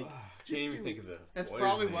wind, right. Like Can't just even do- think of the. That's boy's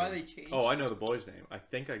probably name. why they changed. Oh, I know the boy's name. I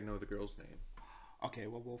think I know the girl's name. Okay,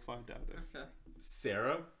 well we'll find out. Okay.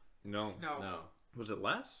 Sarah. No. No. No. Was it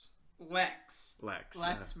Les? Lex. Lex.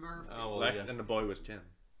 Lex Murphy. Oh, well, Lex, yeah. and the boy was Tim.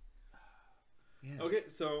 Yeah. Okay,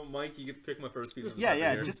 so Mike, you get to pick my first piece. Of the Yeah, pepper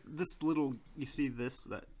yeah. here. Just this little. You see this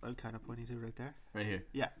that I'm kind of pointing to right there. right here.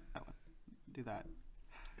 Yeah, that one. Do that.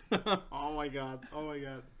 Oh my god. Oh my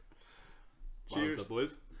god. Cheers, Cheers. up,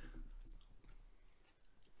 boys.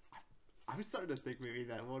 I'm starting to think maybe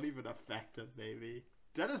that won't even affect him. Maybe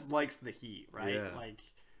Dennis likes the heat, right? Yeah. Like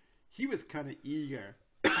he was kind of eager.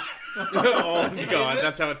 Oh God,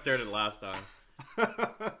 that's how it started last time.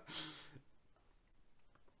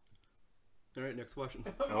 All right, next question.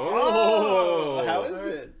 Oh, How is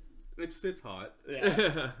it? It's hot.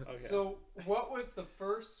 Yeah. Okay. So, what was the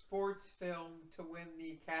first sports film to win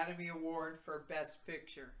the Academy Award for Best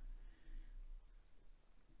Picture?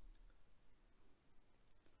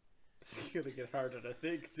 It's gonna get harder to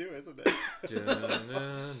think too, isn't it? Here,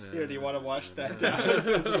 Here, do you want to wash that down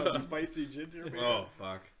with some spicy ginger beer? Oh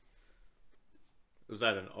fuck. Was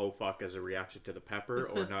that an oh fuck as a reaction to the pepper,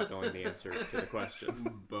 or not knowing the answer to the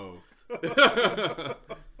question? Both.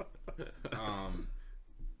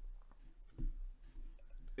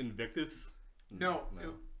 Invictus. No,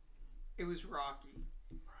 it was Rocky.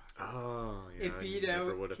 Oh, yeah. It beat I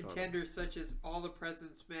never out would've thought of it. contenders such as All the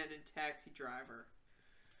President's Men and Taxi Driver.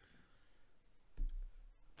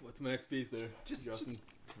 What's my next piece there, Justin?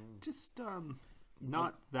 Just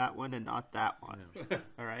not that one and not that one.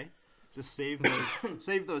 All right, just save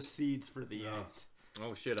those seeds for the end.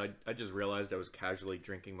 Oh shit! I just realized I was casually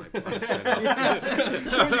drinking my punch.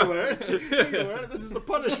 No, you weren't. No, you weren't. This is a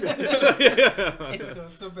punishment. It's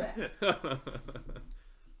not so bad.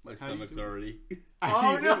 My How you stomach's doing? already.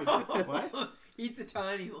 Oh no! What? Eat the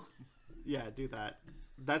tiny one. Yeah, do that.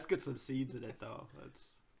 That's got some seeds in it, though. Let's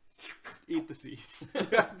eat the seeds. I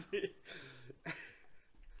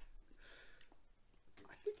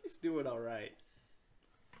think he's doing all right.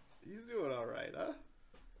 He's doing all right, huh?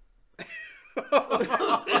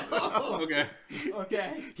 Okay.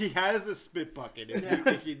 Okay. He has a spit bucket.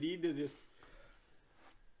 If you need to just.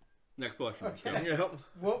 Next question. Okay. Yep.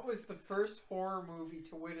 What was the first horror movie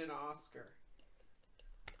to win an Oscar?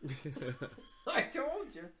 I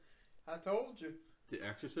told you. The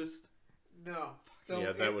Exorcist. No. So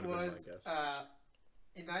Yeah, that it would've been my was guess.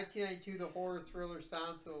 in 1992, the horror thriller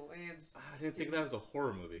Silence of the Lambs. I didn't think that was a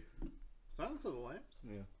horror movie. Silence of the Lambs?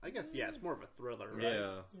 Yeah. I guess, yeah, it's more of a thriller, right?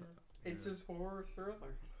 Yeah. It's just horror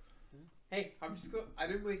thriller. Hey, I'm just go. I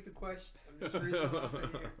didn't make the questions. I'm just reading them off of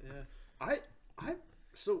here. Yeah.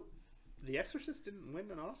 So, The Exorcist didn't win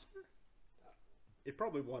an Oscar? It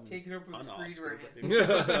probably won Take it up with an Screen Oscar.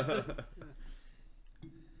 Rant. but it-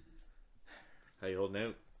 How you holding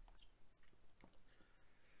out?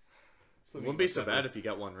 So It wouldn't be so bad if you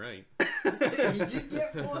got one right. You did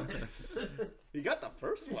get one. You got the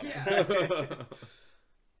first one. Yeah.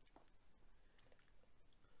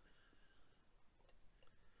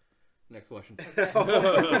 Next question.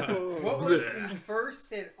 What was the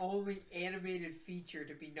first and only animated feature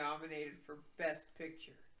to be nominated for Best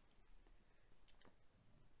Picture?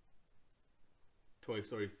 Toy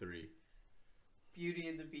Story 3. Beauty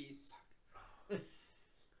and the Beast.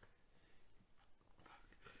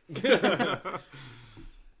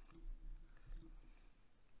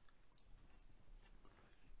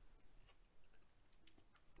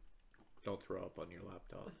 Don't throw up on your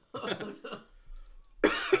laptop.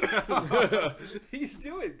 He's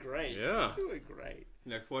doing great. Yeah. He's doing great.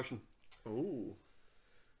 Next question. Ooh.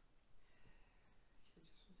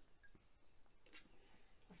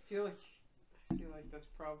 I feel like that's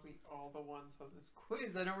probably all the ones on this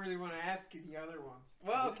quiz. I don't really want to ask you the other ones.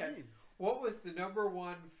 Well, okay. What was the number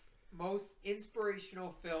one most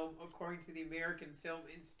inspirational film according to the American Film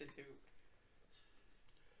Institute?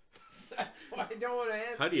 That's why I don't want to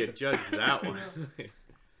ask. How do you judge that one?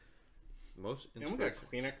 Most And we got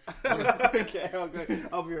inspirational. Kleenex. Okay,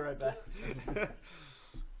 I'll be right back.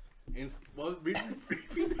 Well,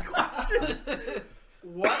 repeat the question.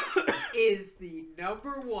 What is the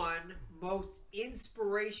 #1 most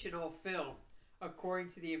inspirational film according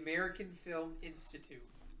to the American Film Institute?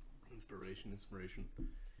 Inspiration.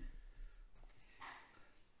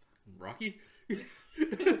 Rocky?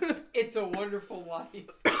 It's a Wonderful Life.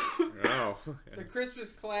 Oh. The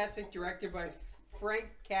Christmas classic directed by Frank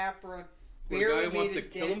Capra. The guy Barely who wants made to a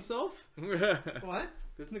kill dent. himself? What?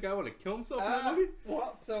 Doesn't the guy want to kill himself in that movie?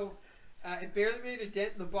 Well, so it barely made a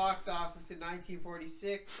dent in the box office in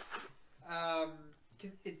 1946.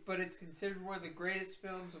 But it's considered one of the greatest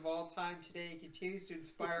films of all time today and continues to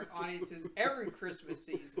inspire audiences every Christmas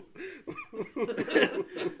season.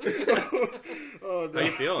 Oh, no. How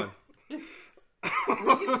you feeling?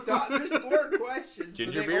 We can stop. There's more questions,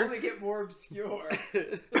 Ginger but they beer? only get more obscure.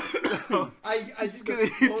 I think gonna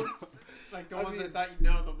the eat most, like the ones I mean- thought you'd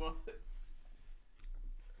know the most.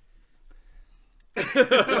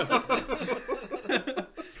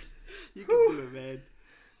 You can do it, man.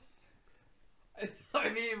 I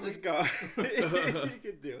mean, we, Just go. You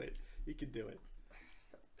can do it. You can do it.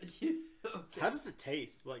 okay. How does it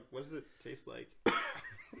taste? Like, what does it taste like?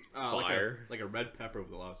 Fire. Like a red pepper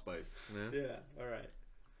with a lot of spice. Yeah. Yeah, alright.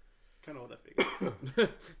 Kind of what I figured.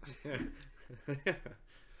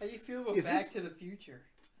 How do you feel about Is Back this- to the Future?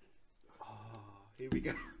 Oh, here we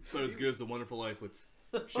go. But as good as The Wonderful Life. Let's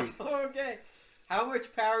shoot. Okay. How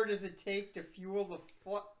much power does it take to fuel the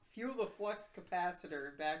flux capacitor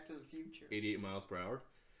in Back to the Future? 88 miles per hour.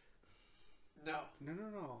 No.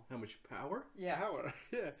 No. How much power? Yeah. Power.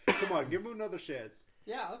 Yeah. Come on, give him another chance.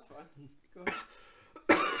 Yeah, that's fine. Go ahead.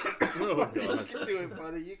 Oh, You God. can do it,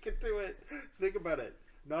 buddy. You can do it. Think about it.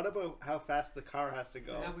 Not about how fast the car has to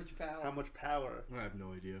go. How much power? How much power? I have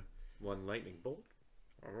no idea. One lightning bolt?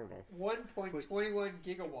 I don't know. 1.21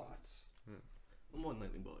 gigawatts. I'm one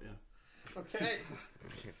lightning bolt, yeah. Okay.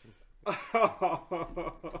 How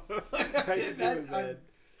you doing, man?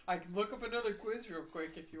 I can look up another quiz real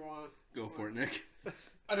quick if you want. Go for it, Nick.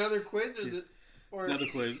 Another quiz or Another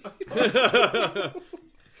quiz.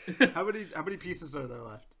 How many pieces are there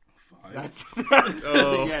left? 5. That's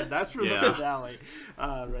Oh, yeah, that's for yeah. the finale,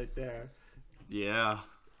 right there. Yeah.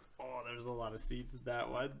 Oh, there's a lot of seeds in that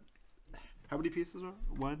one. How many pieces are?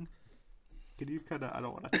 One. Can you kind of? I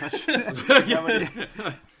don't want to touch this. How many?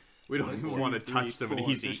 We don't even want to touch them, and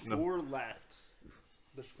he's There's eating them. 4 left.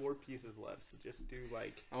 There's 4 pieces left, so just do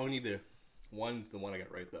like. I only need the one's the one I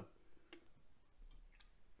got right though.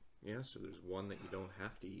 Yeah, so there's one that you don't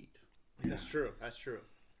have to eat. That's true. That's true.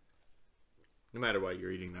 No matter what,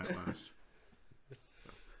 you're eating that last.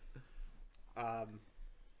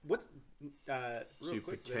 What's So real you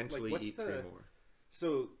quick, potentially what's eat the, 3 more.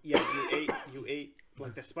 So yeah, you ate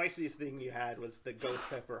like the spiciest thing you had was the ghost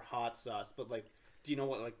pepper hot sauce, but like, do you know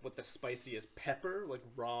what the spiciest pepper, like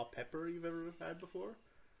raw pepper, you've ever had before?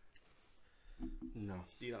 No.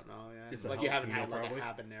 You don't know, yeah. It's a Like you haven't jalapeno, had like probably. a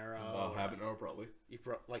habanero. or habanero probably.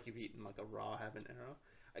 you've eaten like a raw habanero,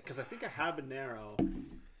 because I think a habanero.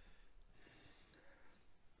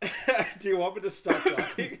 Do you want me to stop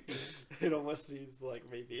talking? It almost seems like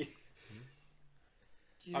maybe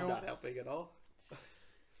do you I'm know, not helping at all.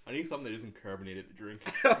 I need something that isn't carbonated to drink.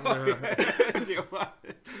 Do you want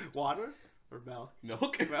water or milk?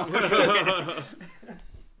 Milk?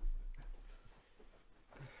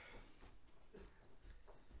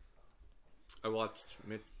 I watched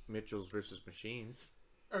Mitchell's versus Machines.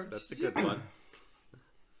 or That's a did you- good one.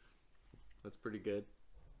 That's pretty good.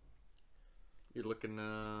 You're looking,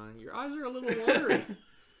 your eyes are a little watery.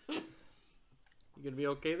 You gonna be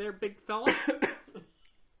okay there, big fella?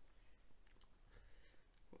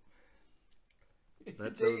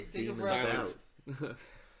 Let those Take a demons breath. out.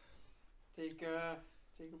 Take a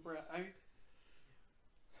breath.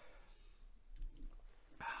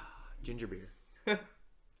 Ginger beer. I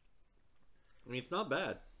mean, it's not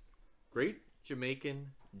bad. Great Jamaican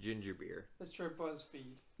ginger beer. Let's try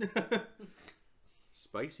BuzzFeed.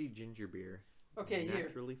 Spicy ginger beer. Okay, here.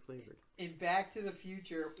 Naturally flavored. In Back to the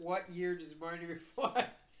Future, what year does Marty McFly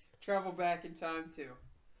travel back in time to?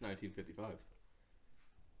 1955.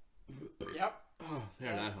 Yep. Oh,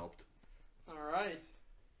 yeah, that helped. All right.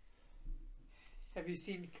 Have you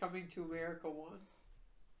seen Coming to America 1?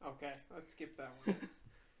 Okay, let's skip that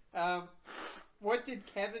one. Where did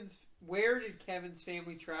Kevin's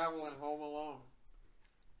family travel in Home Alone?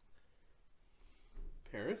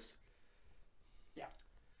 Paris?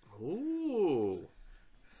 Ooh.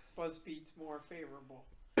 BuzzFeed's more favorable.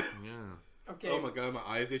 Yeah. Okay, Oh my god, my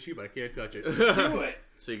eyes itchy, but I can't touch it. do it.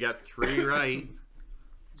 So you got 3 right.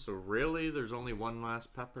 So really, there's only one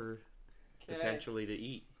last pepper Okay. potentially to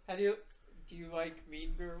eat. How do you like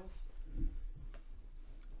Mean Girls?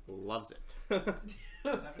 Loves it.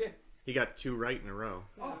 Okay. He got 2 right in a row.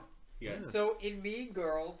 Oh, Yeah. So in Mean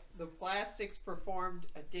Girls, the Plastics performed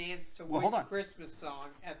a dance to Well, hold which on. Christmas song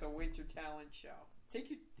at the Winter Talent Show? Take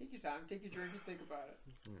your time, take your drink, and think about it.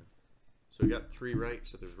 So we got 3 right,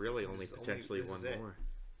 so there's really only This is potentially this one is it. more.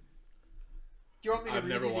 Do you want me to I've read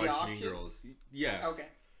never you the watched options? Mean Girls. Yes. Okay.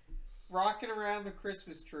 Rockin' Around the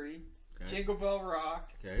Christmas Tree, Okay. Jingle Bell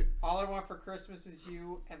Rock, Okay. All I Want for Christmas Is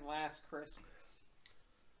You, and Last Christmas.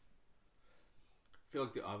 I feel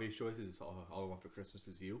like the obvious choice is all I Want for Christmas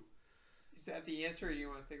Is You. Is that the answer, or do you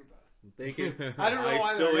want to think about it? I'm thinking. I don't know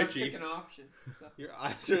why still they're itchy. pick an option. So. your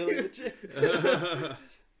eyes are legit. Yeah,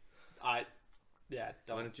 Why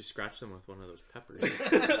don't. don't you scratch them with one of those peppers?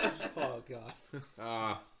 Oh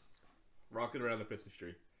god. Rocking Around the Christmas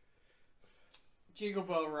Tree. Jingle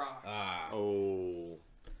Bell Rock. Oh.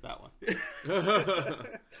 That one.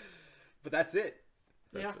 That's But that's it.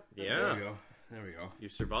 Yeah. it. There Yeah. we go. There we go. You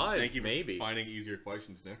survived. Thank you maybe. for finding easier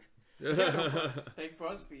questions, Nick. Thank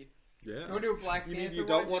BuzzFeed. Yeah. You want to do a Black You Panther mean you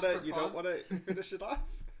don't one want to? just for You fun? don't want to finish it off?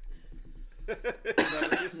 Is that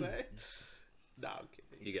what you're saying? No, I'm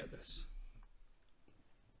kidding. You get this.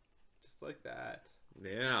 Just like that.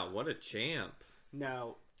 Yeah, what a champ.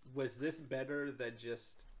 Now, was this better than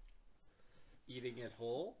just eating it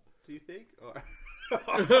whole? Do you think? Or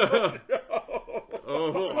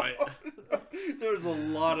Oh boy. there's a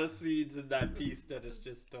lot of seeds in that piece Dennis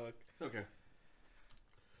just took. Okay.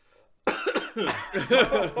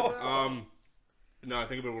 No, I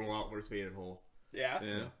think it would have been a lot worse being at whole. Yeah.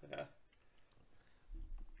 Yeah. Yeah.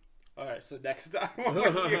 All right. So next time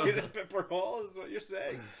you get a pepper whole is what you're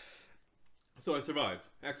saying. So I survived.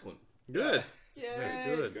 Excellent. Good. Yay.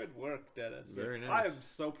 Very good. Good work, Dennis. Very nice. I am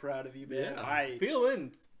so proud of you, man. Yeah. Feel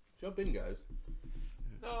in. Jump in, guys.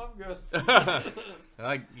 No, I'm good.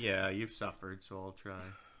 Yeah, you've suffered, so I'll try.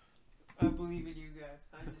 I believe in you guys.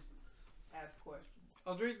 I just ask questions.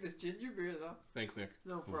 I'll drink this ginger beer though. Thanks, Nick.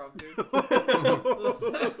 No problem, dude.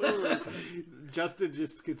 Justin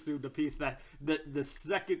just consumed a piece that the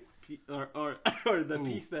second or the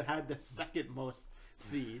piece that had the second most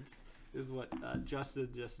seeds is what Justin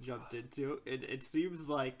just jumped into. It seems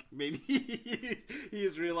like maybe he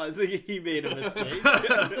is realizing he made a mistake.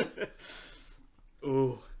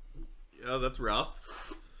 Ooh. Yeah, that's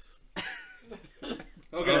rough.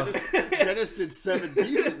 Okay. Dennis did 7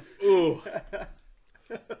 pieces. Ooh.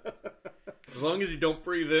 As long as you don't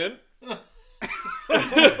breathe in.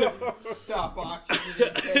 Stop oxygen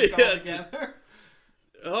intake Yeah, altogether.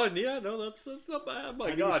 Oh, yeah, no, that's not bad. My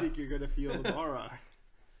How God. do you think you're gonna feel tomorrow?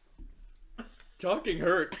 Talking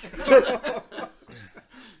hurts.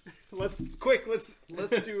 Let's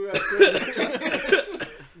do.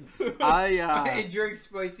 I drink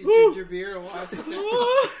spicy ginger beer and watch it.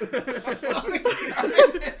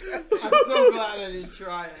 I'm so glad I didn't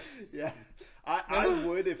try it. Yeah. I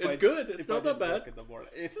would if It's I. good. It's if not I that didn't work bad. in the morning.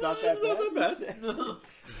 It's not that bad. not that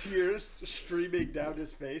you say? Tears streaming down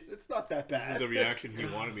his face. It's not that This is bad. the reaction he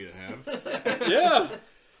wanted me to have. Yeah.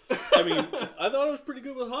 I mean, I thought it was pretty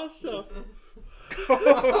good with hot stuff.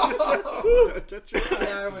 Don't touch your-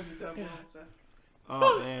 Yeah, I wouldn't have done well with that.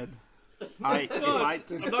 Oh man.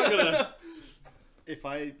 If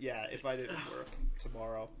I didn't work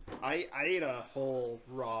tomorrow, I ate a whole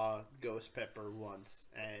raw ghost pepper once,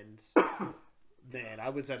 and man, I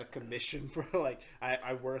was at a commission for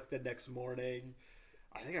I worked the next morning.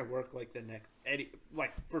 I think I worked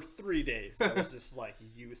for 3 days. I was just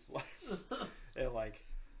useless and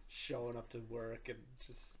showing up to work and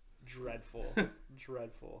just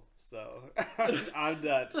dreadful. So I'm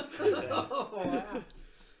done. Oh, wow.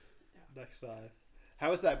 Next time. How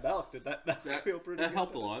was that milk? Did that feel pretty That good?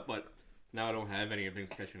 helped a lot, but now I don't have any.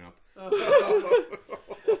 Everything's catching up.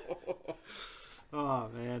 Oh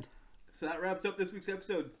man. So that wraps up this week's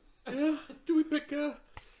episode. Yeah. Do we pick our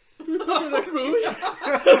next movie?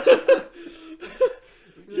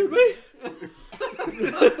 Should we?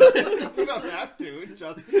 We don't have to.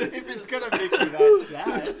 Just if it's gonna make you that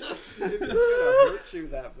sad, if it's gonna hurt you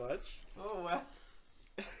that much. Oh, wow.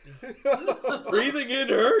 Breathing in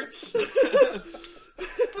hurts.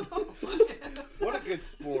 What a good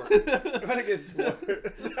sport. What a good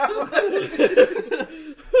sport.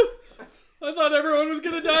 I thought everyone was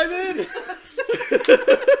gonna dive in.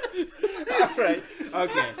 Alright.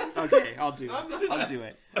 Okay. I'll do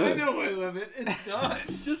it. I know my limit. It's done.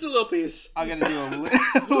 Just a little piece. I'm gonna do a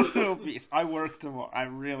little piece. I work tomorrow. I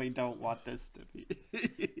really don't want this to be.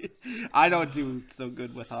 I don't do so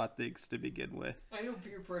good with hot things to begin with. I know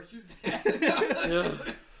peer pressure's bad. Yeah.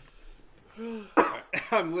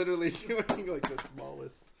 I'm literally doing the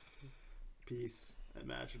smallest piece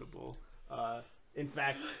imaginable. In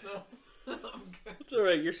fact, No. I'm good. It's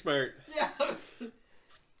alright, you're smart. Yeah.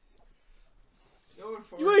 Going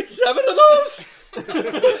for You it. ate 7 of those?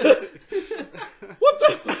 What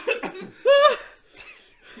the?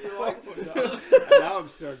 You like And now I'm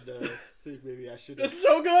starting to think maybe I should. It's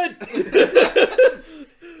so good.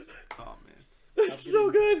 Oh man, It's so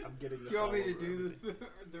good. I'm getting. You want me to do the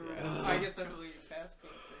I guess I don't know your passcode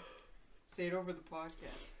thing. Say it over the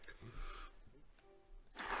podcast.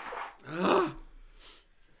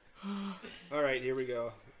 All right, here we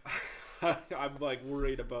go. I'm like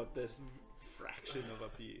worried about this fraction of a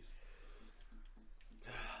piece.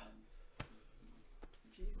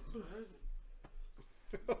 Jesus, where is it?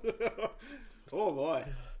 Oh boy.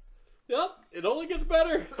 Yep, it only gets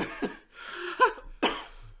better.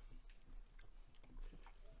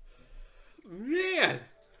 Man.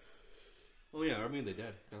 Oh yeah, Army of the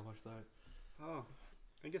Dead. Gotta watch that. Oh,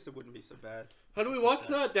 I guess it wouldn't be so bad. How do we watch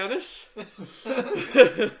that, Dennis?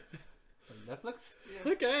 Netflix?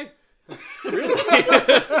 Okay. Really?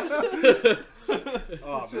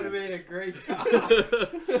 Oh This would have man. made a great top.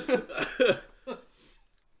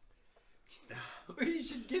 You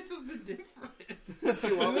should get something different.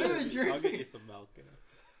 You want me to- What are they I'll get drinking? you some milk.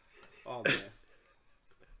 Oh man.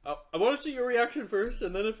 I want to see your reaction first,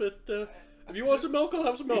 and then if you want some milk, I'll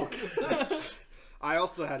have some milk. I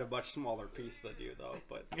also had a much smaller piece than you though,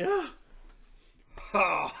 but Yeah.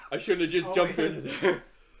 I shouldn't have just Oh, jumped wait. into there.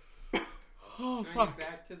 Oh, Bring fuck. it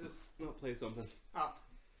back to this. No, play something. Oh,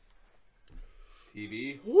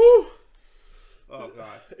 TV. Woo! oh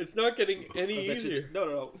god. It's not getting any I bet you- easier.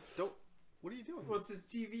 No, don't. What are you doing? what's this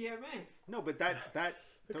TVMA? No, but that I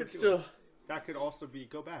don't could do still. it. That could also be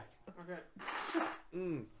go back. Okay.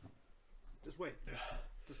 Just wait.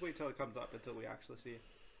 Just wait till it comes up until we actually see it.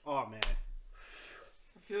 Oh man.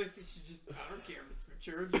 I feel like they should just, I don't care if it's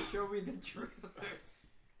mature, just show me the trailer.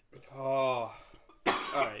 Oh.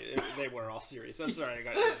 Alright, they were all serious. I'm sorry, I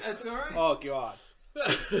got That's alright. Oh god.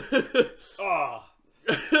 Oh.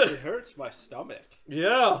 It hurts my stomach.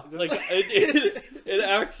 Yeah, like it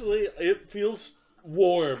actually it feels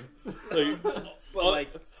warm. Like, But like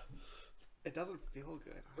it doesn't feel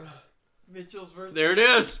good. Mitchell's versus. there it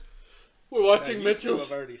is. We're watching Now, you two Mitchell's.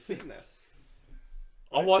 have already seen this.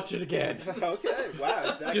 I'll watch it again. Okay,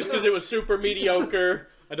 wow. Just because it was super mediocre.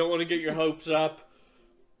 I don't want to get your hopes up.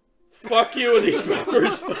 Fuck you and these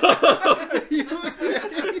peppers.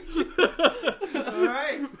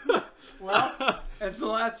 Alright. Well, as the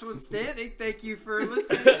last one standing, thank you for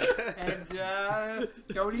listening. And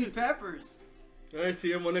don't eat peppers. Alright, see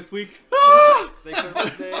you next week. Thanks for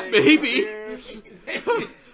listening. Maybe. Cheers.